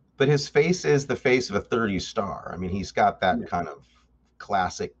blood. But his face is the face of a 30s star. I mean, he's got that kind of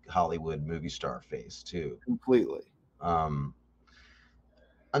classic Hollywood movie star face too. Completely.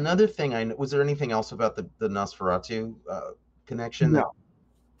 Another thing, was there anything else about the Nosferatu connection? No.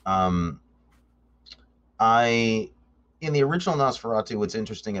 In the original Nosferatu, what's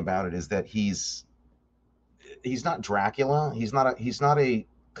interesting about it is that he's he's not Dracula. He's not a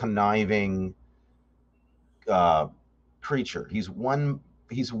conniving creature. He's one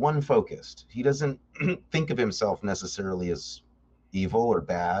focused. He doesn't think of himself necessarily as evil or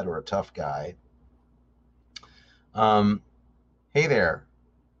bad or a tough guy. Hey there.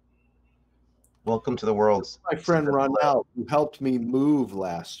 Welcome to the world's My friend Ronald, who helped me move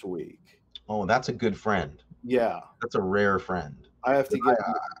last week. Oh, that's a good friend. Yeah, That's a rare friend. I have to get.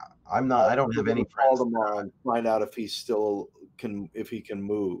 I don't have any Call friends. tomorrow and find out if he still if he can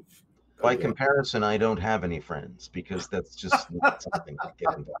move. By again. comparison, I don't have any friends because that's just not something I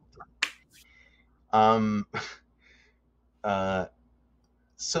get involved in.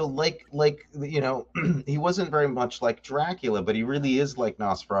 So like he wasn't very much like Dracula, but he really is like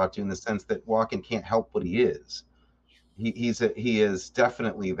Nosferatu in the sense that Walken can't help what he is. He is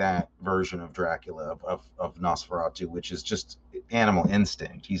definitely that version of Dracula of Nosferatu, which is just animal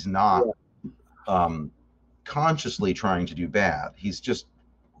instinct. He's not consciously trying to do bad. He's just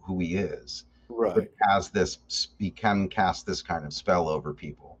who he is. Right. He can cast this kind of spell over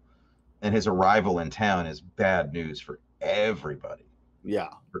people, and his arrival in town is bad news for everybody. Yeah.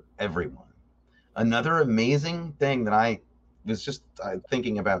 For everyone. Another amazing thing that I was just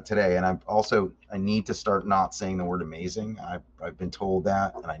thinking about today, and I need to start not saying the word amazing. I've been told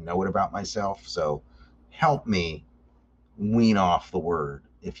that, and I know it about myself. So help me wean off the word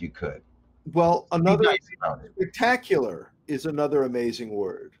if you could. Well, another nice about it. Spectacular is another amazing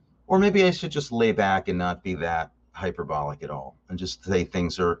word. Or maybe I should just lay back and not be that hyperbolic at all, and just say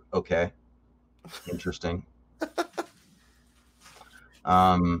things are okay, interesting.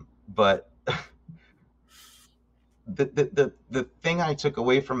 But the thing I took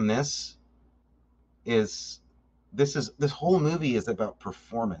away from this whole movie is about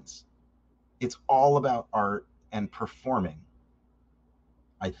performance. It's all about art and performing,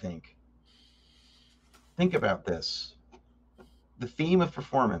 I think. Think about this. The theme of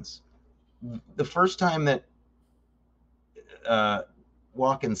performance. The first time that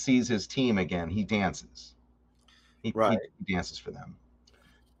Walken sees his team again, he dances. He dances for them.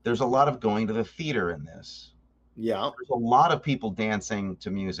 There's a lot of going to the theater in this. Yeah. There's a lot of people dancing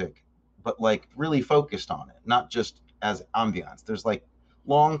to music, but like really focused on it, not just as ambiance. There's like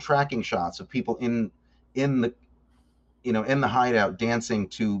long tracking shots of people in the hideout dancing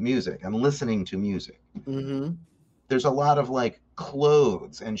to music and listening to music. Mm-hmm. There's a lot of like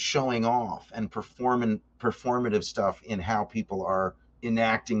clothes and showing off and performative stuff in how people are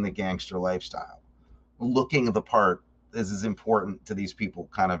enacting the gangster lifestyle. Looking the part is as important to these people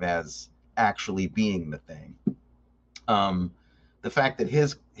kind of as actually being the thing. The fact that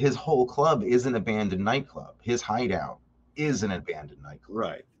his whole club is an abandoned nightclub. His hideout is an abandoned nightclub.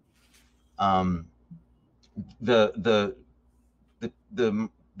 Right.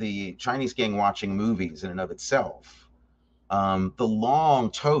 The Chinese gang watching movies in and of itself. The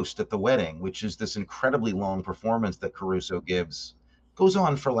long toast at the wedding, which is this incredibly long performance that Caruso gives, goes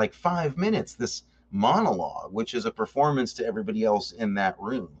on for like 5 minutes. This monologue, which is a performance to everybody else in that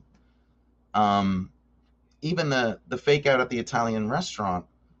room. Even the fake out at the Italian restaurant,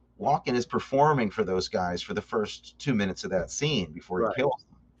 Walken is performing for those guys for the first 2 minutes of that scene before he kills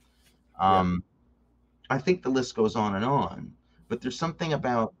them. I think the list goes on and on, but there's something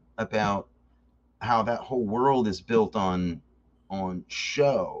about how that whole world is built on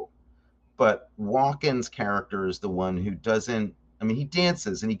show, but Walken's character is the one who doesn't. I mean, he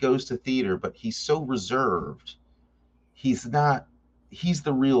dances and he goes to theater, but he's so reserved. He's the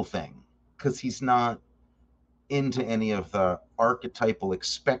real thing because he's not into any of the archetypal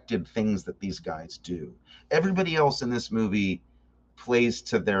expected things that these guys do. Everybody else in this movie plays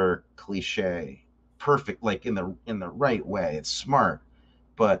to their cliche perfect, like in the right way. It's smart,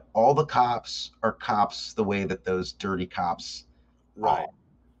 but all the cops are cops the way that those dirty cops are.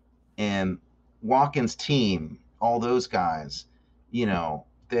 And Walken's team, all those guys,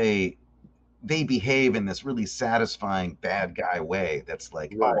 they behave in this really satisfying bad guy way that's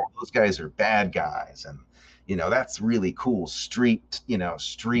like, oh, those guys are bad guys, and that's really cool. Street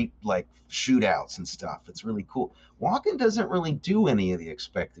like shootouts and stuff. It's really cool. Walken doesn't really do any of the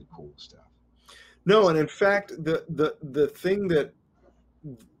expected cool stuff. No, and in fact, the thing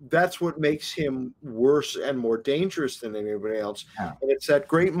that's what makes him worse and more dangerous than anybody else. Yeah. And it's that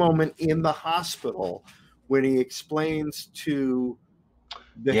great moment in the hospital when he explains to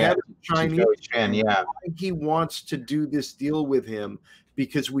the head of Chinese why he wants to do this deal with him,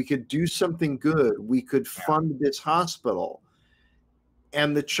 because we could do something good. We could fund this hospital.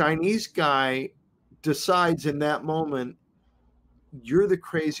 And the Chinese guy decides in that moment, you're the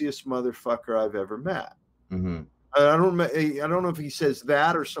craziest motherfucker I've ever met. Mm-hmm. I don't know if he says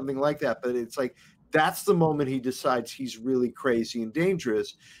that or something like that, but it's like, That's the moment he decides he's really crazy and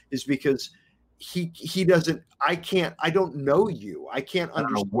dangerous, is because he doesn't, I don't know you. I can't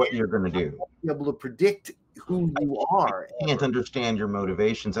understand what you're going to do. Be able to predict who you are. I can't understand your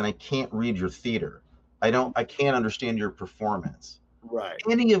motivations, and I can't read your theater. I can't understand your performance. Right.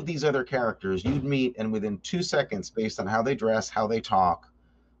 Any of these other characters you'd meet, and within 2 seconds, based on how they dress, how they talk,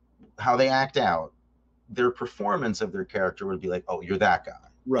 how they act out, their performance of their character would be like, oh, you're that guy.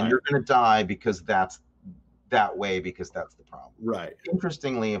 Right. And you're going to die because that's that way, because that's the problem. Right.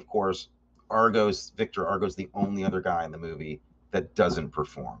 Interestingly, of course, Victor Argo's the only other guy in the movie that doesn't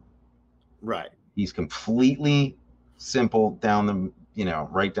perform. Right. He's completely simple down the,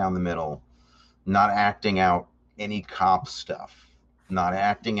 right down the middle, not acting out any cop stuff, not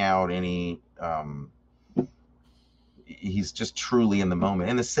acting out any, he's just truly in the moment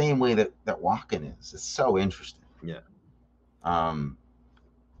in the same way that Walken is. It's so interesting. Yeah.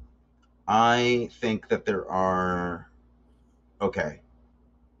 I think that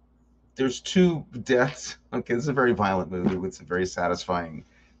there's 2 deaths. Okay, this is a very violent movie with some very satisfying,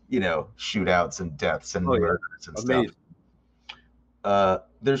 shootouts and deaths and murders and amazing stuff.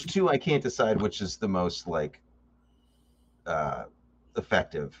 There's 2 I can't decide which is the most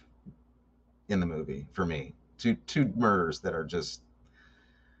effective in the movie for me. Two murders that are just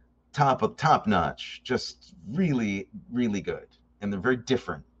top notch, just really, really good, and they're very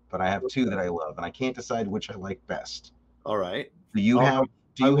different. But I have 2 that I love, and I can't decide which I like best. All right. Do you have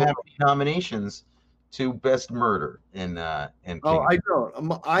any nominations to best murder in King? Oh, I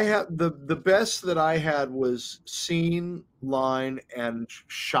don't. I have the best that I had was scene, line, and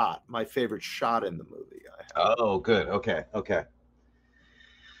shot. My favorite shot in the movie. Oh, good. Okay.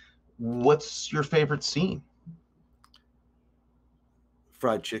 What's your favorite scene?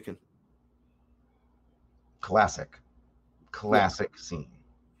 Fried chicken. Classic scene.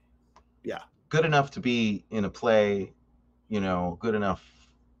 Yeah. Good enough to be in a play, good enough,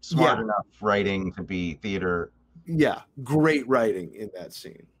 smart enough writing to be theater. Yeah, great writing in that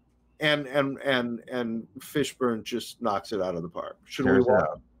scene. And Fishburne just knocks it out of the park. Should we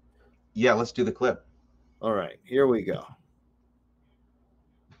watch? Yeah, let's do the clip. All right, here we go.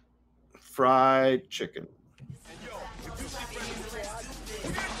 Fried chicken.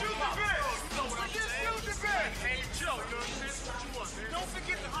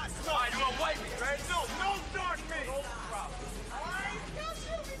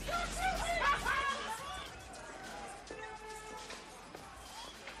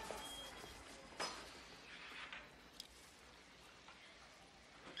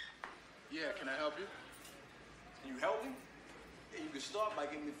 Yeah, can I help you? Can you help me? Yeah, you can start by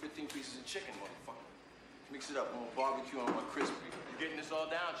giving me 15 pieces of chicken, motherfucker. Mix it up. I want barbecue, I want crispy. You getting this all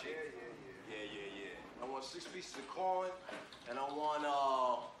down, chick? Yeah. I want 6 pieces of corn, and I want,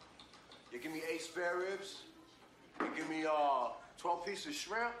 you give me 8 spare ribs. You give me, 12 pieces of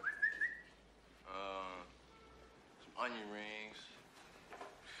shrimp. Some onion rings.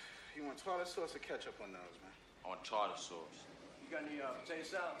 You want tartar sauce or ketchup on those, man? I want tartar sauce. You got any, potato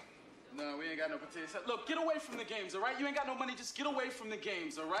salad? No, we ain't got no potato salad. Look, get away from the games, all right? You ain't got no money, just get away from the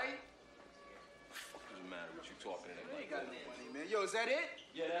games, all right? What the fuck is the matter with you talking to them We ain't like got that? no money, man. Yo, is that it?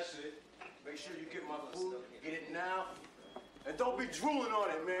 Yeah, that's it. Make sure you get my food, get it now. And don't be drooling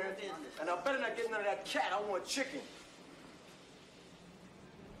on it, man. And I better not get none of that cat. I want chicken.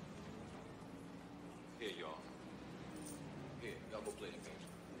 Here, y'all. Here, y'all go play the games.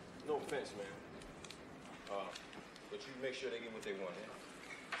 No offense, man. But you make sure they get what they want, yeah?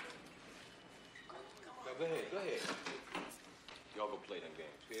 Now, go ahead. Y'all go play them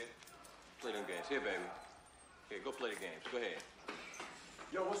games, here? Play them games. Here, baby. Here, go play the games. Go ahead.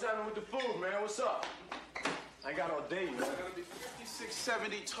 Yo, what's happening with the food, man? What's up? I ain't got all day, man. It's gonna be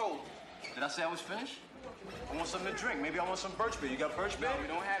 $56.70 total. Did I say I was finished? I want something to drink. Maybe I want some birch beer. You got birch beer? No, we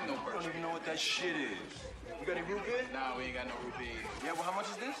don't have no I birch don't even know what that shit is. You got any root beer? No, we ain't got no root beer. Yeah, well, how much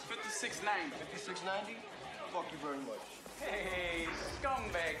is this? $56.90. $56.90? Fuck you very much. Hey,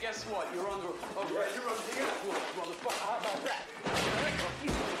 scumbag, guess what? You're under arrest. You're under the influence, motherfucker. How about that?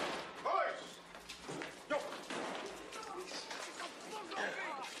 Boys! Yo!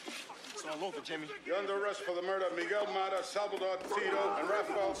 It's all over, Jimmy. You're under arrest for the murder of Miguel Mata, Salvador Tito, and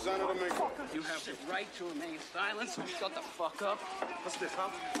Rafael Santo Domingo. You have the right to remain silent, so shut the fuck up. What's this, huh?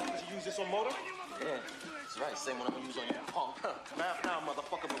 Did you use this on motor? Yeah, that's right. Same one I'm gonna use on you, punk. Now,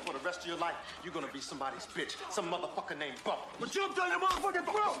 motherfucker, but for the rest of your life, you're gonna be somebody's bitch. Some motherfucker named Bump. But jumped on your motherfucking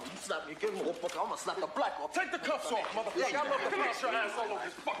throat! You slap me again, motherfucker. I'm gonna slap the black off. Take the cuffs off, motherfucker. I'm gonna pass your ass all over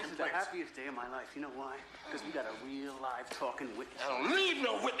this fucking This is the place. happiest day of my life. You know why? Because we got a real live talking witness. I don't need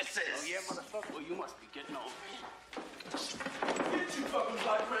no witnesses. Oh, yeah, motherfucker? Well, you must be getting old. Get you fucking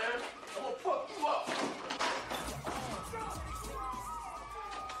black man. I'm gonna fuck you up.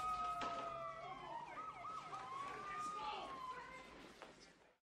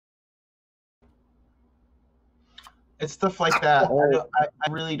 It's stuff like that.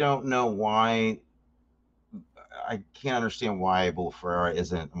 I really don't know why. I can't understand why Abel Ferrara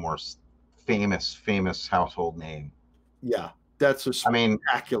isn't a more famous household name. Yeah, that's a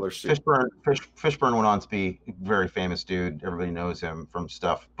spectacular scene. Fishburne went on to be a very famous dude. Everybody knows him from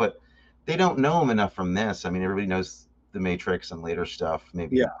stuff, but they don't know him enough from this. I mean, everybody knows The Matrix and later stuff.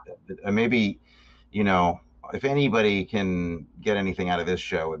 Maybe, maybe, you know, if anybody can get anything out of this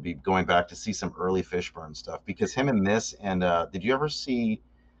show, it would be going back to see some early Fishburne stuff, because him in this, and did you ever see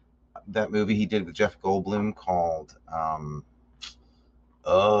that movie he did with Jeff Goldblum called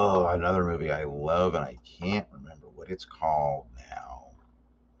another movie I love and I can't remember what it's called now.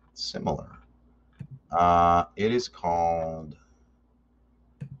 It's similar. It is called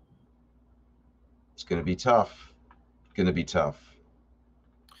It's Gonna Be Tough. Gonna Be Tough.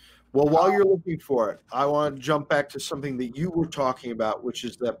 Well, while you're looking for it, I want to jump back to something that you were talking about, which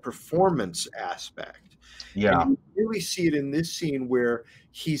is that performance aspect. Yeah. And you really see it in this scene where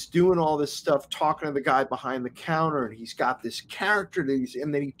he's doing all this stuff, talking to the guy behind the counter, and he's got this character that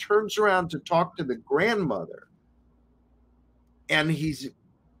and then he turns around to talk to the grandmother, and he's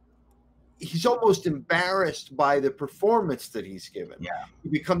almost embarrassed by the performance that he's given. Yeah. He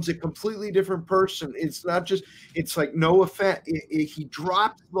becomes a completely different person. It's not just, it's like no offense. He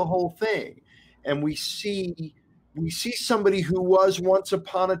drops the whole thing. And we see somebody who was once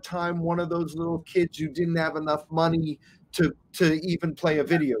upon a time one of those little kids who didn't have enough money to even play a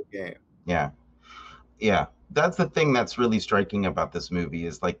video game. Yeah. Yeah. That's the thing that's really striking about this movie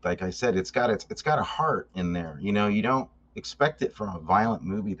is like I said, it's got a heart in there. You know, you don't expect it from a violent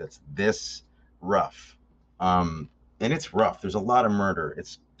movie that's this rough. And it's rough. There's a lot of murder.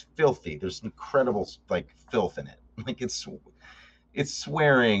 It's filthy. There's incredible like filth in it. Like it's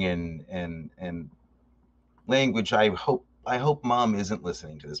swearing and language. I hope Mom isn't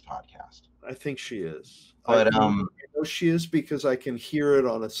listening to this podcast. I think she is. But I know she is because I can hear it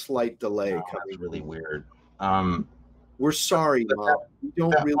on a slight delay coming. That's really weird. We're sorry, Mom. We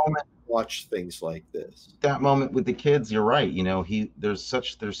don't really watch things like this. That moment with the kids, you're right. You know, there's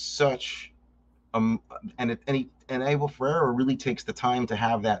such and Abel Ferrara really takes the time to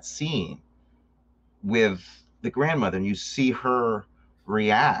have that scene with the grandmother, and you see her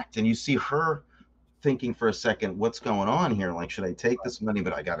react, and you see her thinking for a second, what's going on here? Like, should I take this money?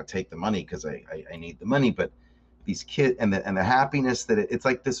 But I got to take the money because I need the money. But these kids and the happiness that it's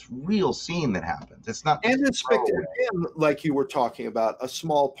like this real scene that happens. It's not, and it's spectacular, like you were talking about, a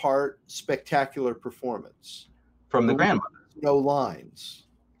small part, spectacular performance from the grandmother. No lines,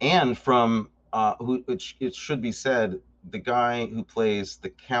 and from which it should be said, the guy who plays the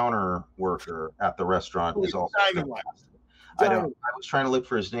counter worker at the restaurant is also fantastic. I was trying to look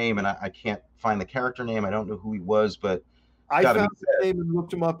for his name and I can't find the character name. I don't know who he was, but I found his name and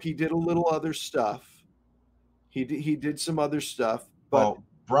looked him up. He did a little other stuff. He did some other stuff. But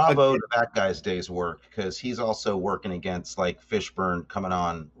bravo to that guy's day's work, because he's also working against like Fishburne coming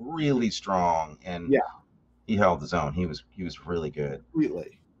on really strong, and he held his own. He was really good.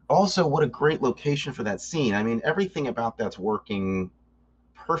 Completely. Also, what a great location for that scene. I mean, everything about that's working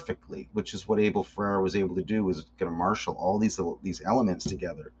perfectly, which is what Abel Ferrara was able to do, was going to marshal all these elements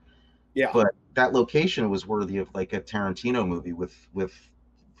together. Yeah. But that location was worthy of like a Tarantino movie with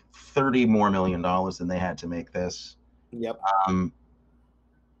 $30 million more than they had to make this. Yep.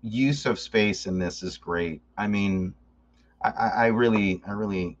 Use of space in this is great. I mean, I really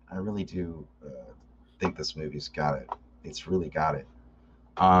do think this movie's got it. It's really got it.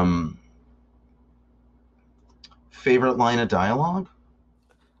 Favorite line of dialogue?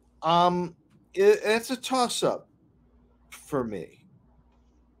 It's a toss-up for me.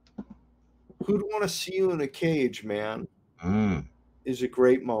 Who'd want to see you in a cage, man? Is a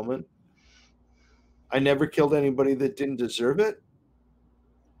great moment. I never killed anybody that didn't deserve it.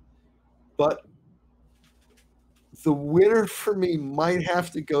 But the winner for me might have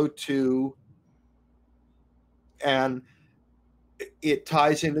to go to, and it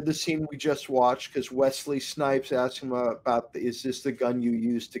ties into the scene we just watched, because Wesley Snipes asked him about, is this the gun you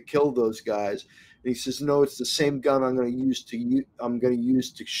used to kill those guys? And he says, no, it's the same gun I'm going to use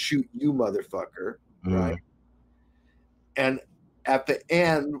to shoot you, motherfucker. Right. And at the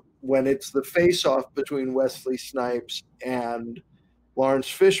end, when it's the face-off between Wesley Snipes and Lawrence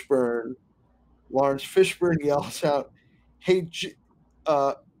Fishburne yells out, "Hey,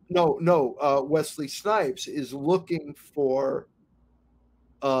 Wesley Snipes is looking for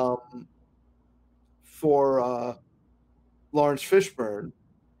Lawrence Fishburne,"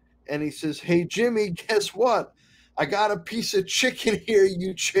 and he says, "Hey, Jimmy, guess what? I got a piece of chicken here,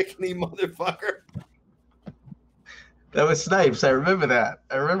 you chickeny motherfucker." That was Snipes. I remember that.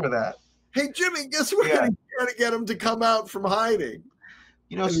 Hey, Jimmy, guess what? Yeah. He's trying to get him to come out from hiding.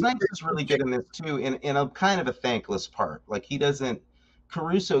 You know, Snipes is really good in this too, in a kind of a thankless part. Like he doesn't.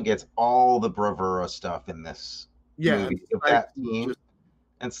 Caruso gets all the bravura stuff in this movie of that team,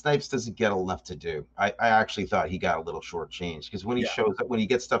 and Snipes doesn't get enough to do. I actually thought he got a little shortchanged because when he shows up, when he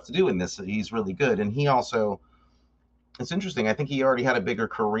gets stuff to do in this, he's really good. And he also, it's interesting. I think he already had a bigger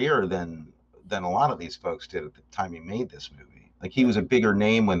career than a lot of these folks did at the time he made this movie. Like he was a bigger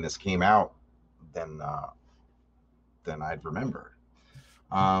name when this came out than I'd remembered.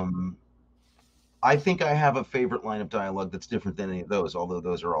 I think I have a favorite line of dialogue that's different than any of those, although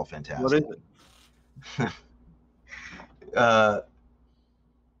those are all fantastic. What is it?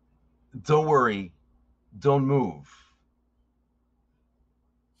 Don't worry, don't move.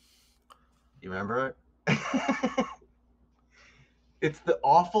 You remember it? It's the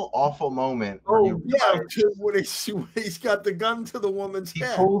awful moment. When he's got the gun to the woman's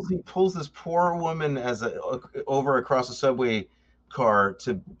head. He pulls this poor woman over across a subway car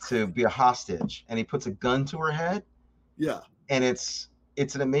to be a hostage, and he puts a gun to her head. Yeah. And it's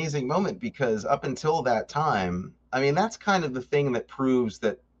an amazing moment because up until that time, I mean, that's kind of the thing that proves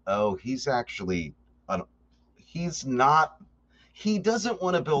that, he's actually he doesn't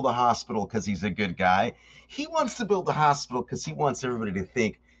want to build a hospital because he's a good guy. He wants to build a hospital because he wants everybody to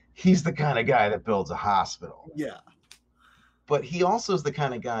think he's the kind of guy that builds a hospital. Yeah. But he also is the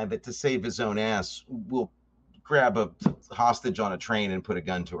kind of guy that, to save his own ass, will grab a hostage on a train and put a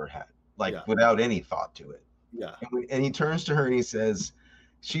gun to her head, without any thought to it. Yeah. And he turns to her and he says,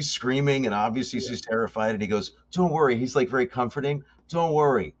 she's screaming and obviously she's terrified. And he goes, "Don't worry." He's like very comforting. "Don't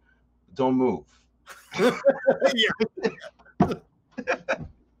worry. Don't move."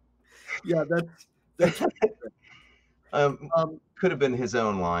 Yeah, that's could have been his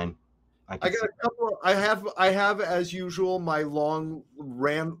own line. I got a couple. I have as usual my long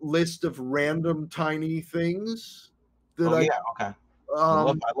list of random tiny things that okay.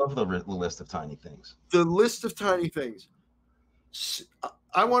 I love the list of tiny things. The list of tiny things.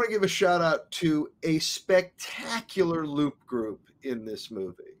 I want to give a shout out to a spectacular loop group in this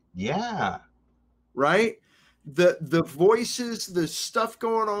movie. Yeah. Right? The voices, the stuff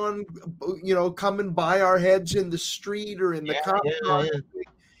going on, coming by our heads in the street or in the car.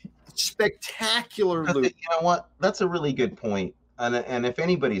 Spectacular loop. You know what? That's a really good point. And if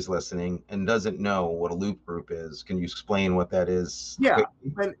anybody's listening and doesn't know what a loop group is, can you explain what that is? Yeah.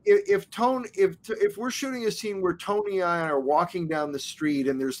 And if we're shooting a scene where Tony and I are walking down the street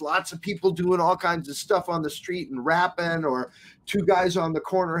and there's lots of people doing all kinds of stuff on the street and rapping, or two guys on the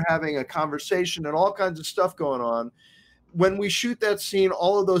corner having a conversation and all kinds of stuff going on, when we shoot that scene,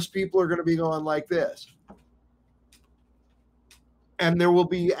 all of those people are going to be going like this. And there will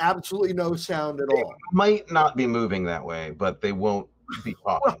be absolutely no sound at all. They might not be moving that way, but they won't be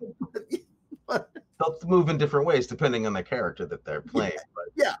talking. They'll move in different ways depending on the character that they're playing.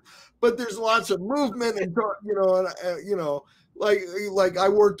 But there's lots of movement and like I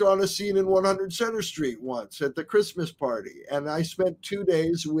worked on a scene in 100 Center Street once at the Christmas party, and I spent 2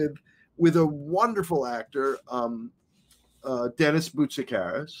 days with a wonderful actor, Dennis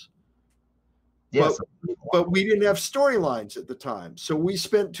Boutsikaris. Yes, but we didn't have storylines at the time. So we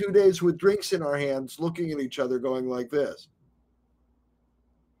spent 2 days with drinks in our hands, looking at each other, going like this.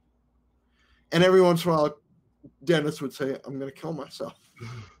 And every once in a while, Dennis would say, "I'm going to kill myself,"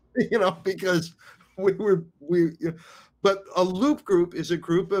 because but a loop group is a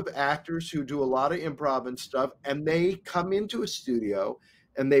group of actors who do a lot of improv and stuff. And they come into a studio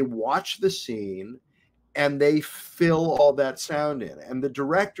and they watch the scene and they fill all that sound in. And the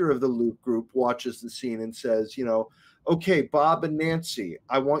director of the loop group watches the scene and says, "Okay, Bob and Nancy,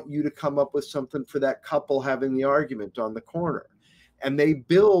 I want you to come up with something for that couple having the argument on the corner." And they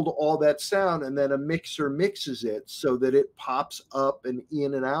build all that sound, and then a mixer mixes it so that it pops up and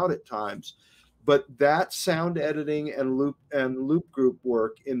in and out at times. But that sound editing and loop group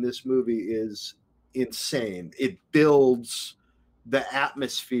work in this movie is insane. It builds the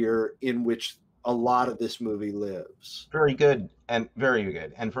atmosphere in which a lot of this movie lives. Very good. And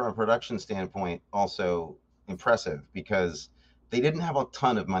from a production standpoint, also impressive, because they didn't have a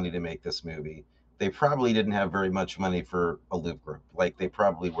ton of money to make this movie. They probably didn't have very much money for a loop group. Like, they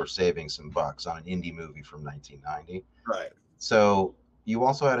probably were saving some bucks on an indie movie from 1990. Right. So you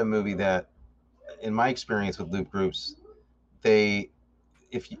also had a movie that, in my experience with loop groups,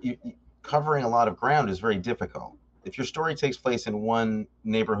 covering a lot of ground is very difficult. If your story takes place in one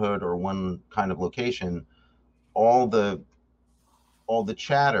neighborhood or one kind of location, all the all the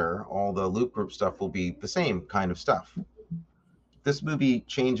chatter, all the loop group stuff will be the same kind of stuff. This movie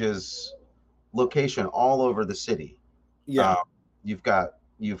changes location all over the city. Yeah. You've got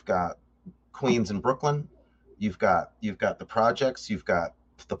Queens and Brooklyn. You've got the projects. You've got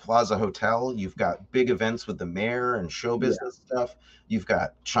the Plaza Hotel. You've got big events with the mayor and show business stuff. You've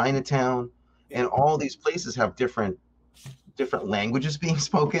got Chinatown, and all these places have different languages being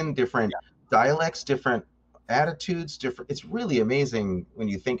spoken, different dialects, different attitudes, different. It's really amazing when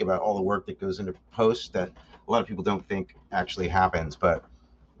you think about all the work that goes into post that a lot of people don't think actually happens. But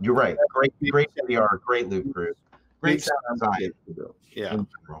you're right. Great VR, great loop group, great sound design. Yeah.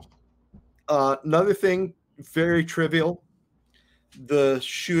 Another thing, very trivial. The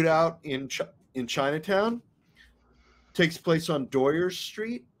shootout in Chinatown takes place on Doyers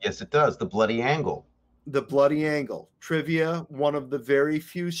Street. Yes, it does. The Bloody Angle. The Bloody Angle. Trivia, one of the very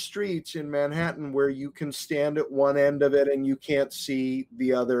few streets in Manhattan where you can stand at one end of it and you can't see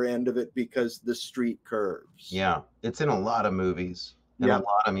the other end of it because the street curves. Yeah, it's in a lot of movies and a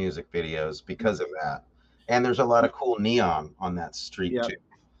lot of music videos because of that. And there's a lot of cool neon on that street too.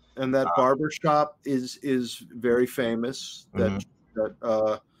 And that barber shop is very famous.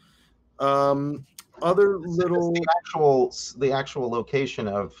 Other little the actual location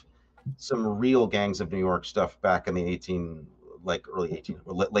of some real gangs of New York stuff back in the late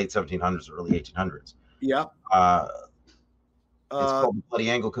 1700s, early 1800s. Yeah. It's called the Bloody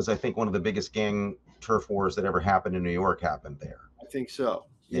Angle because I think one of the biggest gang turf wars that ever happened in New York happened there. I think so.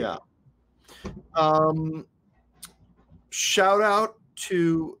 Yeah. Shout out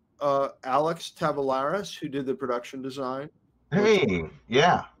to Alex Tavolaris, who did the production design. Hey,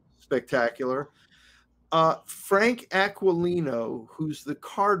 yeah. Spectacular. Frank Aquilino, who's the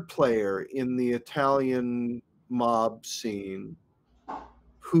card player in the Italian mob scene,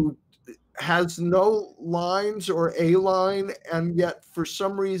 who has no lines or a line, and yet for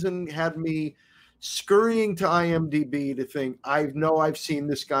some reason had me scurrying to IMDb to think, I've seen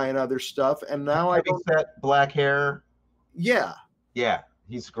this guy in other stuff, and now I don't. Black hair. Yeah. Yeah,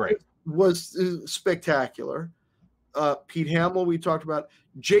 he's great. It was spectacular. Pete Hamill, we talked about.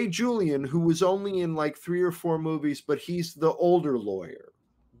 Jay Julian, who was only in like 3 or 4 movies, but he's the older lawyer,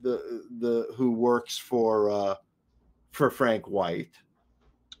 who works for Frank White,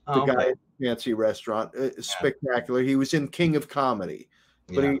 the guy at the fancy restaurant. Spectacular. He was in King of Comedy,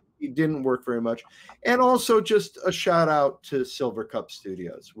 but he didn't work very much. And also just a shout out to Silver Cup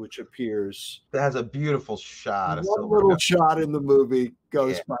Studios, which appears. That has a beautiful shot. One little shot in the movie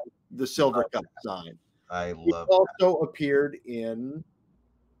goes by the Silver Cup sign. I love it. Also appeared in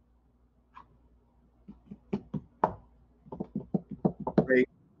great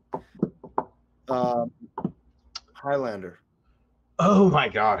Highlander. Oh my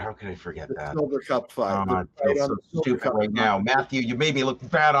God! How can I forget that? Silver Cup fight. I feel so stupid right now, Matthew. You made me look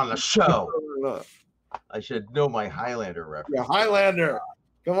bad on the show. I should know my Highlander reference. Yeah, Highlander.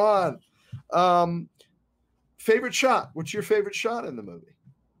 Come on. Favorite shot? What's your favorite shot in the movie?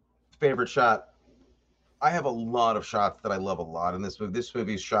 Favorite shot? I have a lot of shots that I love a lot in this movie. This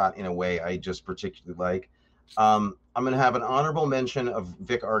movie's shot in a way I just particularly like. I'm going to have an honorable mention of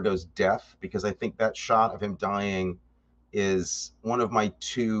Vic Argo's death because I think that shot of him dying is one of my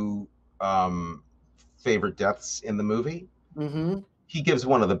 2 favorite deaths in the movie. Mm-hmm. He gives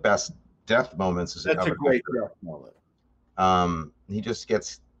one of the best death moments. That's a great death moment. He just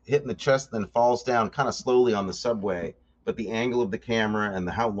gets hit in the chest, then falls down kind of slowly on the subway. But the angle of the camera and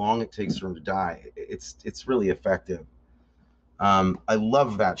how long it takes for him to die, it's really effective. I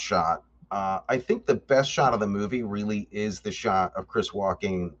love that shot. I think the best shot of the movie really is the shot of Chris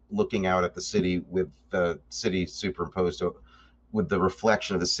Walken looking out at the city with the city superimposed with the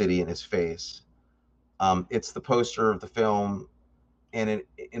reflection of the city in his face. It's the poster of the film, and it,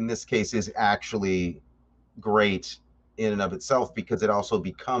 in this case, is actually great in and of itself because it also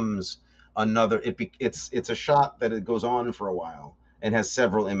becomes another. It's a shot that it goes on for a while and has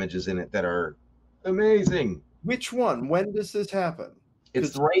several images in it that are amazing. Which one? When does this happen?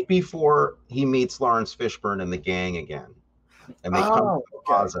 It's right before he meets Lawrence Fishburne and the gang again, and they come to the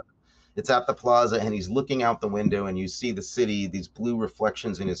plaza. It's at the plaza, and he's looking out the window, and you see the city, these blue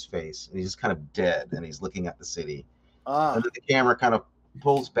reflections in his face, and he's just kind of dead, and he's looking at the city. And then the camera kind of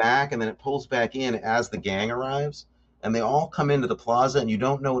pulls back, and then it pulls back in as the gang arrives, and they all come into the plaza, and you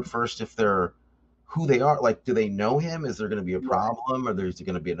don't know at first if they're who they are. Like, do they know him? Is there going to be a problem, or there's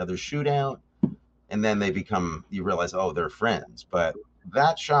going to be another shootout? And then you realize, oh, they're friends. But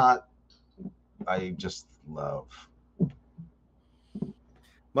that shot, I just love.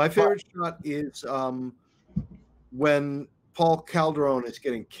 My favorite shot is when Paul Calderone is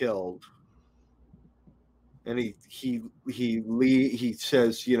getting killed. And he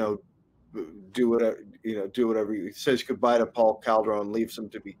says, do whatever, he says goodbye to Paul Calderon, leaves him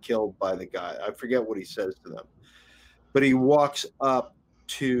to be killed by the guy. I forget what he says to them, but he walks up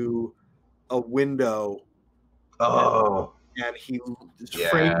to a window. Oh, and he is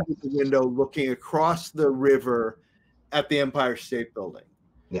framed at the window looking across the river at the Empire State Building.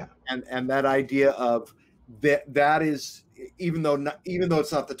 Yeah. And that idea of that is, even though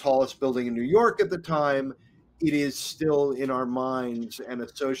it's not the tallest building in New York at the time, it is still in our minds and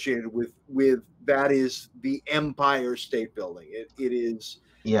associated with that is the Empire State Building. It is.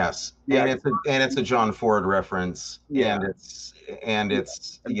 Yes, and it's a John Ford reference, and it's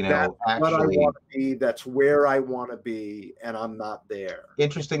actually what I want to be. That's where I want to be, and I'm not there.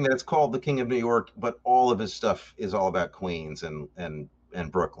 Interesting that it's called the King of New York, but all of his stuff is all about Queens and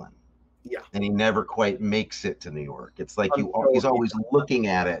Brooklyn. Yeah, and he never quite makes it to New York. It's like he's always looking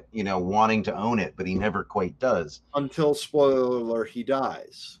at it, wanting to own it, but he never quite does. Until, spoiler alert, he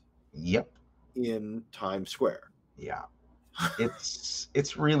dies. Yep. In Times Square. Yeah.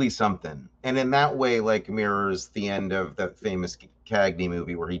 It's really something, and in that way, like, mirrors the end of that famous Cagney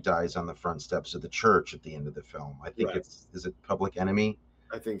movie where he dies on the front steps of the church at the end of the film. I think is it Public Enemy?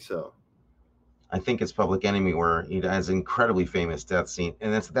 I think so. I think it's Public Enemy, where he has an incredibly famous death scene,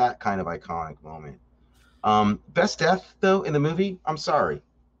 and it's that kind of iconic moment. Best death though in the movie, I'm sorry,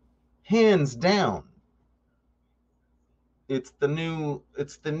 hands down, it's the new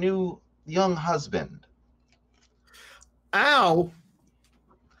young husband. Ow.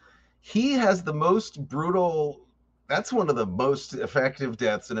 He has the most brutal. That's one of the most effective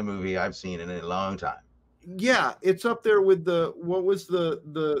deaths in a movie I've seen in a long time. Yeah, it's up there with what was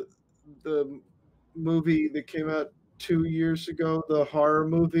the movie that came out 2 years ago, the horror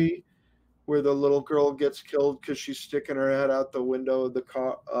movie where the little girl gets killed because she's sticking her head out the window of the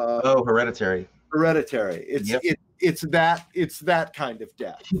car. Hereditary. Hereditary. It's that kind of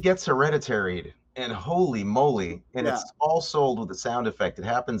death. He gets hereditaried. And holy moly, and it's all sold with a sound effect. It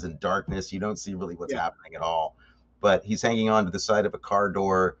happens in darkness. You don't see really what's happening at all. But he's hanging on to the side of a car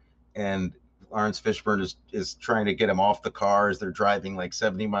door, and Lawrence Fishburne is trying to get him off the car as they're driving like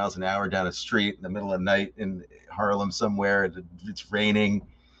 70 miles an hour down a street in the middle of the night in Harlem somewhere. And it's raining,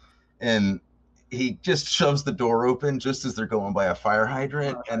 and he just shoves the door open just as they're going by a fire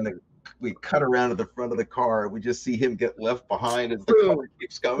hydrant, and we cut around to the front of the car. We just see him get left behind as the car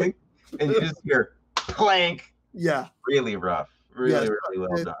keeps coming. And you just hear clank. Yeah. Really rough. Really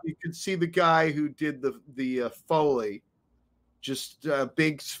well done. You could see the guy who did the Foley just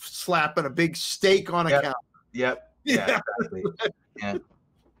slapping a big steak on a counter. Yep. Yeah, exactly. Yeah.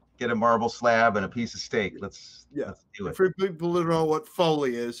 Get a marble slab and a piece of steak. Let's do it. For people who don't know what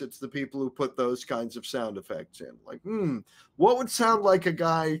Foley is, it's the people who put those kinds of sound effects in. Like, what would sound like a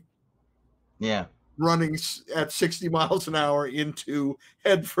guy running at 60 miles an hour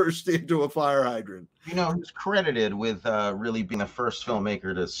headfirst into a fire hydrant? Who's credited with really being the first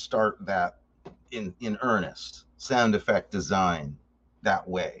filmmaker to start that in earnest, sound effect design that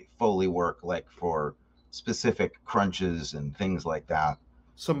way, Foley work, like for specific crunches and things like that.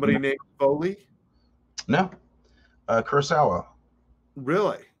 Somebody named Foley? No. Kurosawa.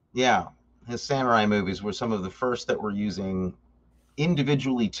 Really? Yeah. His samurai movies were some of the first that were using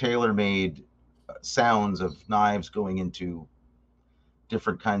individually tailor-made sounds of knives going into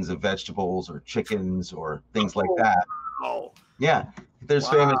different kinds of vegetables or chickens or things like that. Oh. Yeah. There's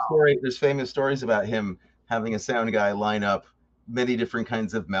famous stories about him having a sound guy line up many different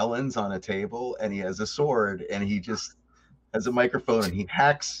kinds of melons on a table, and he has a sword, and he just has a microphone, and he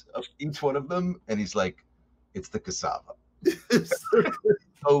hacks up each one of them, and he's like, it's the cassava.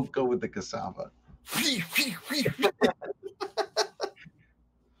 Go with the cassava.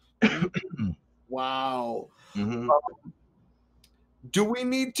 Wow. Mm-hmm. Do we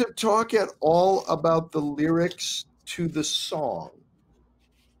need to talk at all about the lyrics to the song?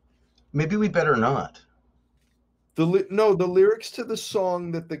 Maybe we better not. The lyrics to the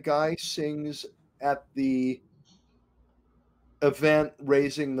song that the guy sings at the event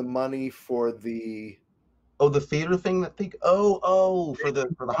raising the money for the theater thing that for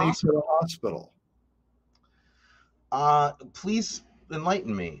the hospital. Please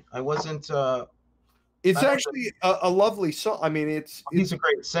enlighten me. I wasn't it's actually a lovely song. I mean, he's a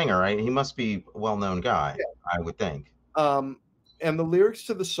great singer, right? He must be a well-known guy, I would think. And the lyrics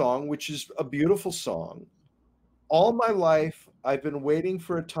to the song, which is a beautiful song: all my life I've been waiting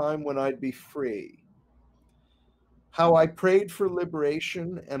for a time when I'd be free. How I prayed for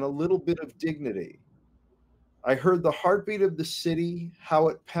liberation and a little bit of dignity. I heard the heartbeat of the city, how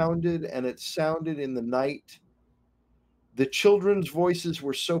it pounded and it sounded in the night. The children's voices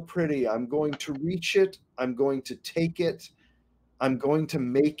were so pretty. I'm going to reach it. I'm going to take it. I'm going to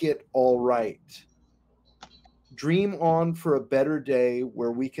make it all right. Dream on for a better day where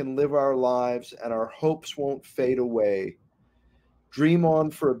we can live our lives and our hopes won't fade away. Dream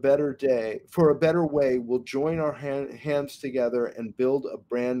on for a better day, for a better way. We'll join our hands together and build a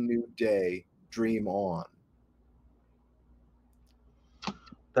brand new day. Dream on.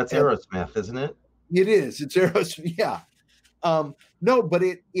 That's Aerosmith, isn't it? It is. It's Aerosmith. Yeah. No, but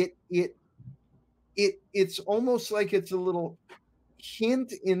it's almost like it's a little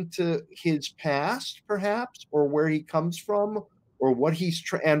hint into his past, perhaps, or where he comes from, or what he's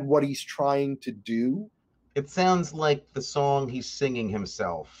trying to do. It sounds like the song he's singing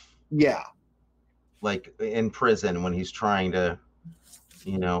himself. Yeah. Like in prison when he's trying to,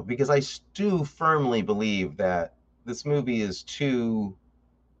 because I do firmly believe that this movie is too,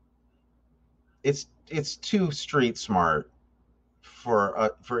 it's too street smart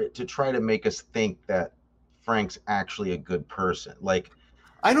for it to try to make us think that Frank's actually a good person. Like,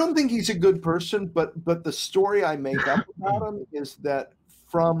 I don't think he's a good person, but the story I make up about him is that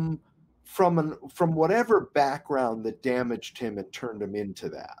from whatever background that damaged him and turned him into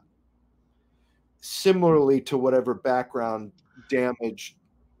that. Similarly to whatever background damaged.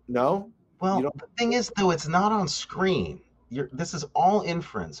 No? Well, the thing is, though, it's not on screen. This is all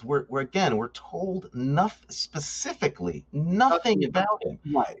inference. We're told nothing about him.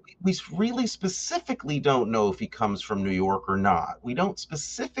 Right. We really specifically don't know if he comes from New York or not. We don't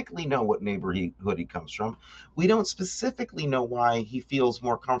specifically know what neighborhood he comes from. We don't specifically know why he feels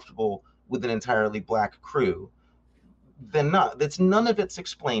more comfortable with an entirely black crew than not. None of it's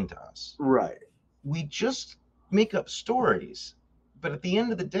explained to us. Right. We just make up stories. But at the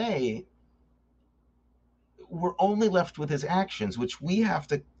end of the day, we're only left with his actions, which we have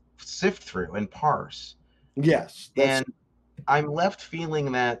to sift through and parse. Yes. And I'm left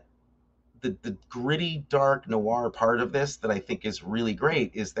feeling that the gritty, dark noir part of this that I think is really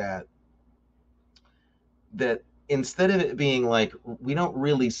great is that instead of it being like, we don't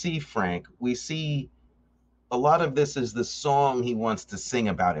really see Frank, we see a lot of this is the song he wants to sing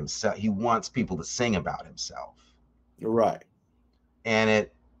about himself. He wants people to sing about himself. Right.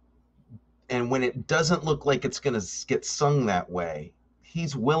 And when it doesn't look like it's going to get sung that way,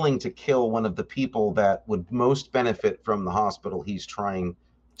 he's willing to kill one of the people that would most benefit from the hospital he's trying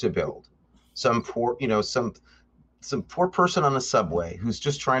to build. Some poor, some poor person on a subway who's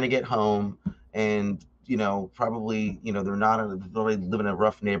just trying to get home, and probably they live in a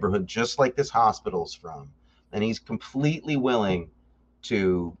rough neighborhood just like this hospital's from, and he's completely willing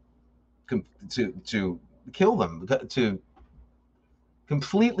to kill them, to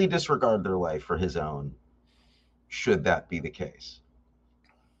completely disregard their life for his own, should that be the case.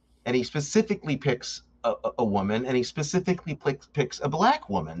 And he specifically picks a woman, and he specifically picks a black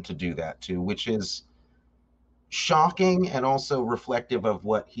woman to do that to, which is shocking and also reflective of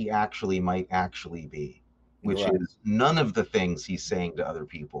what he actually might actually be, which Right. is none of the things he's saying to other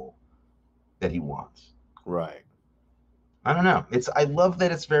people that he wants. Right. I don't know. I love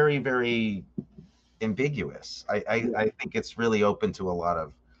that it's very, very ambiguous. I think it's really open to a lot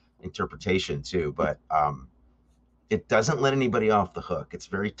of interpretation too, but it doesn't let anybody off the hook. It's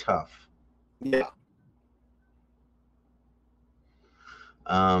very tough. Yeah.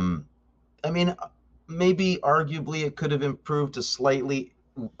 I mean, maybe arguably it could have improved to slightly.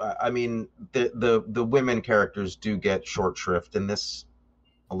 I mean, the women characters do get short shrift in this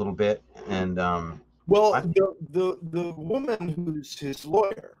a little bit, and well, the woman who's his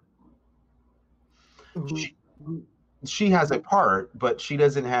lawyer, she has a part, but she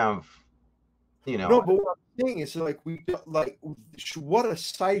doesn't have, No, but what I'm saying is what a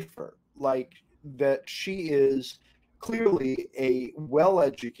cipher! Like that, she is clearly a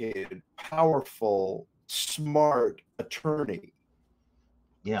well-educated, powerful, smart attorney.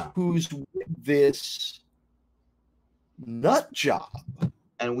 Yeah. Who's with this nut job.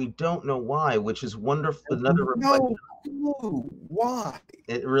 And we don't know why, which is wonderful. Another reflection. No clue why.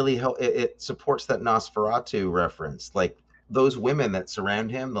 It really it supports that Nosferatu reference. Like those women that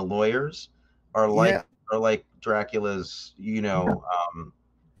surround him, the lawyers, are like Dracula's.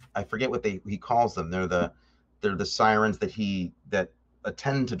 I forget what he calls them. They're the sirens that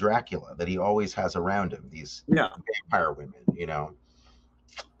attend to Dracula, that he always has around him. These vampire women.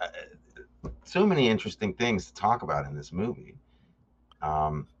 So many interesting things to talk about in this movie.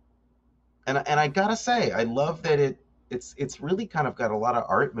 And I gotta say, I love that it's really kind of got a lot of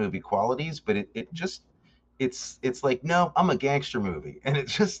art movie qualities, but it's like, no, I'm a gangster movie, and it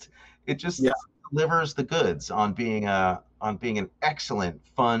just delivers the goods on being an excellent,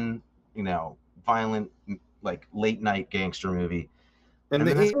 fun, violent like late night gangster movie. And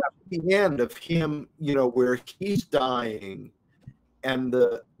then the end of him, you know, where he's dying and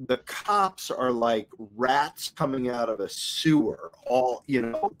the cops are like rats coming out of a sewer. All, you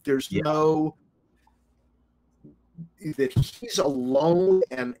know, there's no, that he's alone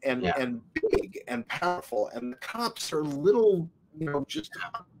and big and powerful, and the cops are little, you know, just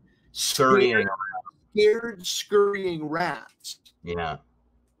scurrying, scared scurrying rats.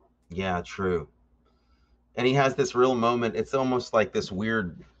 Yeah, true. And he has this real moment. It's almost like this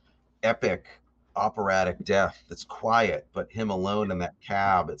weird, epic, operatic death that's quiet, but him alone in that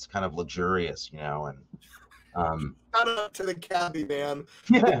cab, it's kind of luxurious, you know. And shout out to the cabbie, man.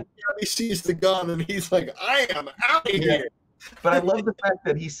 Yeah. The cabbie sees the gun and he's like, I am out of here. But I love the fact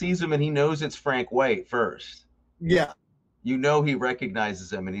that he sees him and he knows it's Frank White first. Yeah. You know, he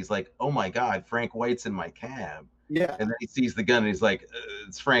recognizes him and he's like, oh my God, Frank White's in my cab. Yeah. And then he sees the gun and he's like,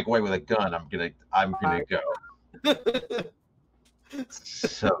 it's Frank White with a gun. I'm gonna go.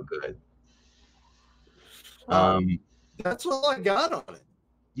 So good. That's all I got on it.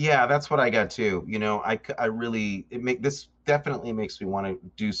 Yeah, that's what I got too. You know, I really, this definitely makes me want to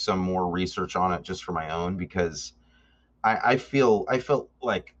do some more research on it just for my own, because I felt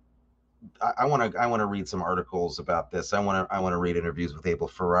like I want to read some articles about this. I want to read interviews with Abel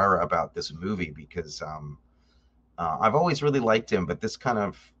Ferrara about this movie, because I've always really liked him, but this kind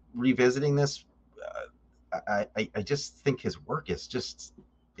of revisiting this, I just think his work is just,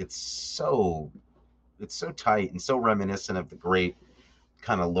 it's so tight and so reminiscent of the great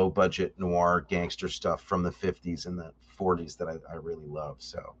kind of low budget noir gangster stuff from the 50s and the 40s that I really love.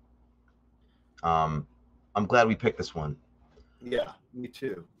 So I'm glad we picked this one. Yeah, me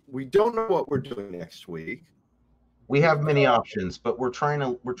too. We don't know what we're doing next week. We have many options, but we're trying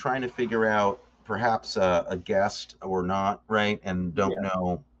to figure out perhaps a guest or not, right? And don't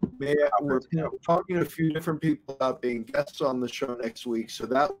know. Yeah, we're talking to a few different people about being guests on the show next week, so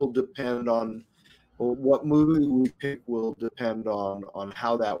that will depend on what movie we pick. Will depend on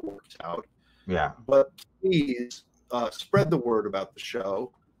how that works out. Yeah. But please spread the word about the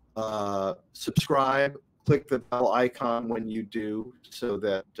show. Subscribe. Click the bell icon when you do, so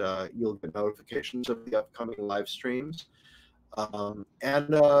that you'll get notifications of the upcoming live streams. And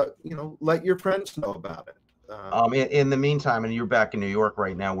you know, let your friends know about it. In the meantime, and you're back in New York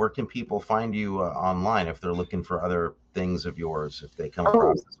right now, where can people find you online if they're looking for other things of yours, if they come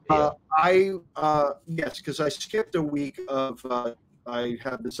across this video? Yes, because I skipped a week of I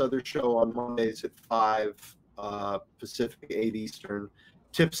have this other show on Mondays at 5 Pacific, 8 Eastern,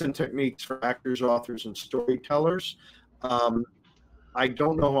 tips and techniques for actors, authors, and storytellers. I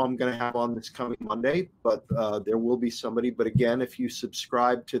don't know who I'm going to have on this coming Monday, but there will be somebody. But again, if you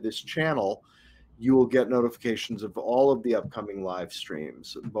subscribe to this channel, you will get notifications of all of the upcoming live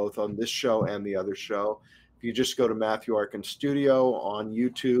streams, both on this show and the other show. If you just go to Matthew Arkin Studio on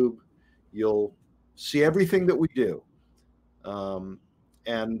YouTube, you'll see everything that we do.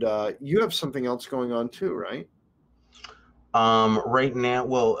 And you have something else going on too, right? Right now,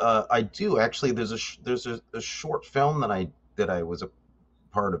 well, I do actually. There's a short film that I was a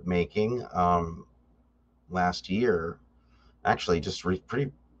part of making last year. Actually, just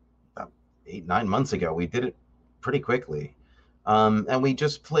pretty 8-9 months ago. We did it pretty quickly, and we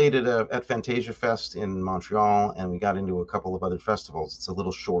just played it at Fantasia Fest in Montreal, and we got into a couple of other festivals. It's a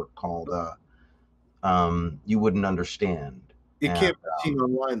little short called "You Wouldn't Understand." It can't be seen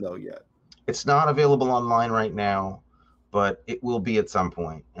online though yet. It's not available online right now, but it will be at some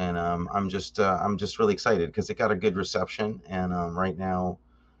point. And I'm just really excited because it got a good reception. And right now,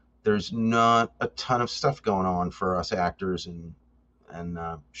 there's not a ton of stuff going on for us actors and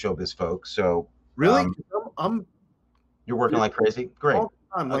showbiz folks. So really, you're working like crazy. Great. All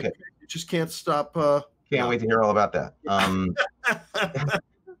the time. Like, okay. You just can't stop. Can't wait to hear all about that.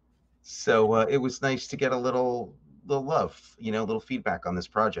 So it was nice to get a little love, you know, a little feedback on this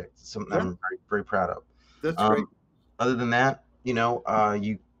project. Something I'm very, very proud of. That's great. Other than that, you know,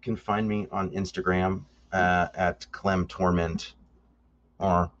 you can find me on Instagram at Clem Torment,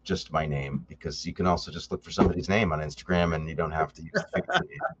 or just my name, because you can also just look for somebody's name on Instagram and you don't have to use the fake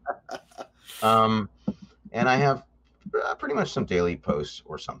name. And I have pretty much some daily posts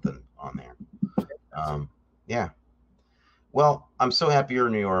or something on there. Yeah. Well, I'm so happy you're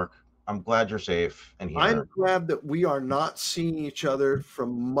in New York. I'm glad you're safe and here. I'm glad that we are not seeing each other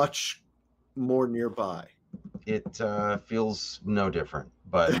from much more nearby. It feels no different,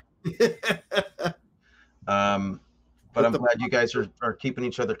 but I'm glad you guys are keeping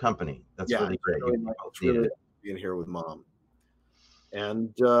each other company. That's really great. It's really being here with Mom.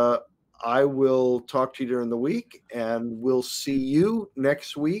 And I will talk to you during the week, and we'll see you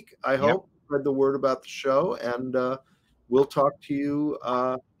next week, I hope, spread the word about the show, and we'll talk to you.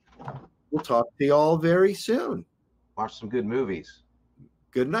 We'll talk to you all very soon. Watch some good movies.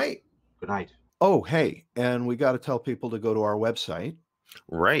 Good night. Good night. Oh, hey, and we got to tell people to go to our website.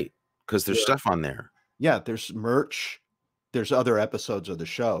 Right, because there's stuff on there. Yeah, there's merch. There's other episodes of the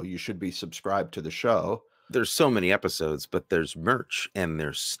show. You should be subscribed to the show. There's so many episodes, but there's merch and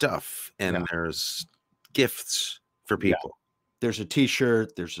there's stuff and there's gifts for people. Yeah. There's a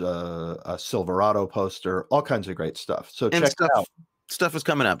t-shirt. There's a Silverado poster, all kinds of great stuff. So check it out. Stuff is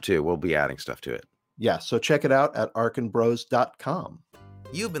coming up too. We'll be adding stuff to it. Yeah, so check it out at arkinbros.com.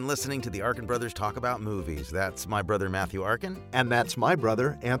 You've been listening to the Arkin Brothers talk about movies. That's my brother, Matthew Arkin. And that's my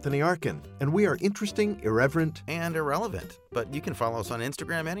brother, Anthony Arkin. And we are interesting, irreverent, and irrelevant. But you can follow us on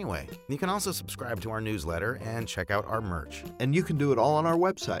Instagram anyway. You can also subscribe to our newsletter and check out our merch. And you can do it all on our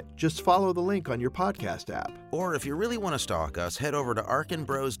website. Just follow the link on your podcast app. Or if you really want to stalk us, head over to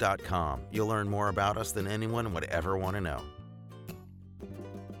arkinbros.com. You'll learn more about us than anyone would ever want to know.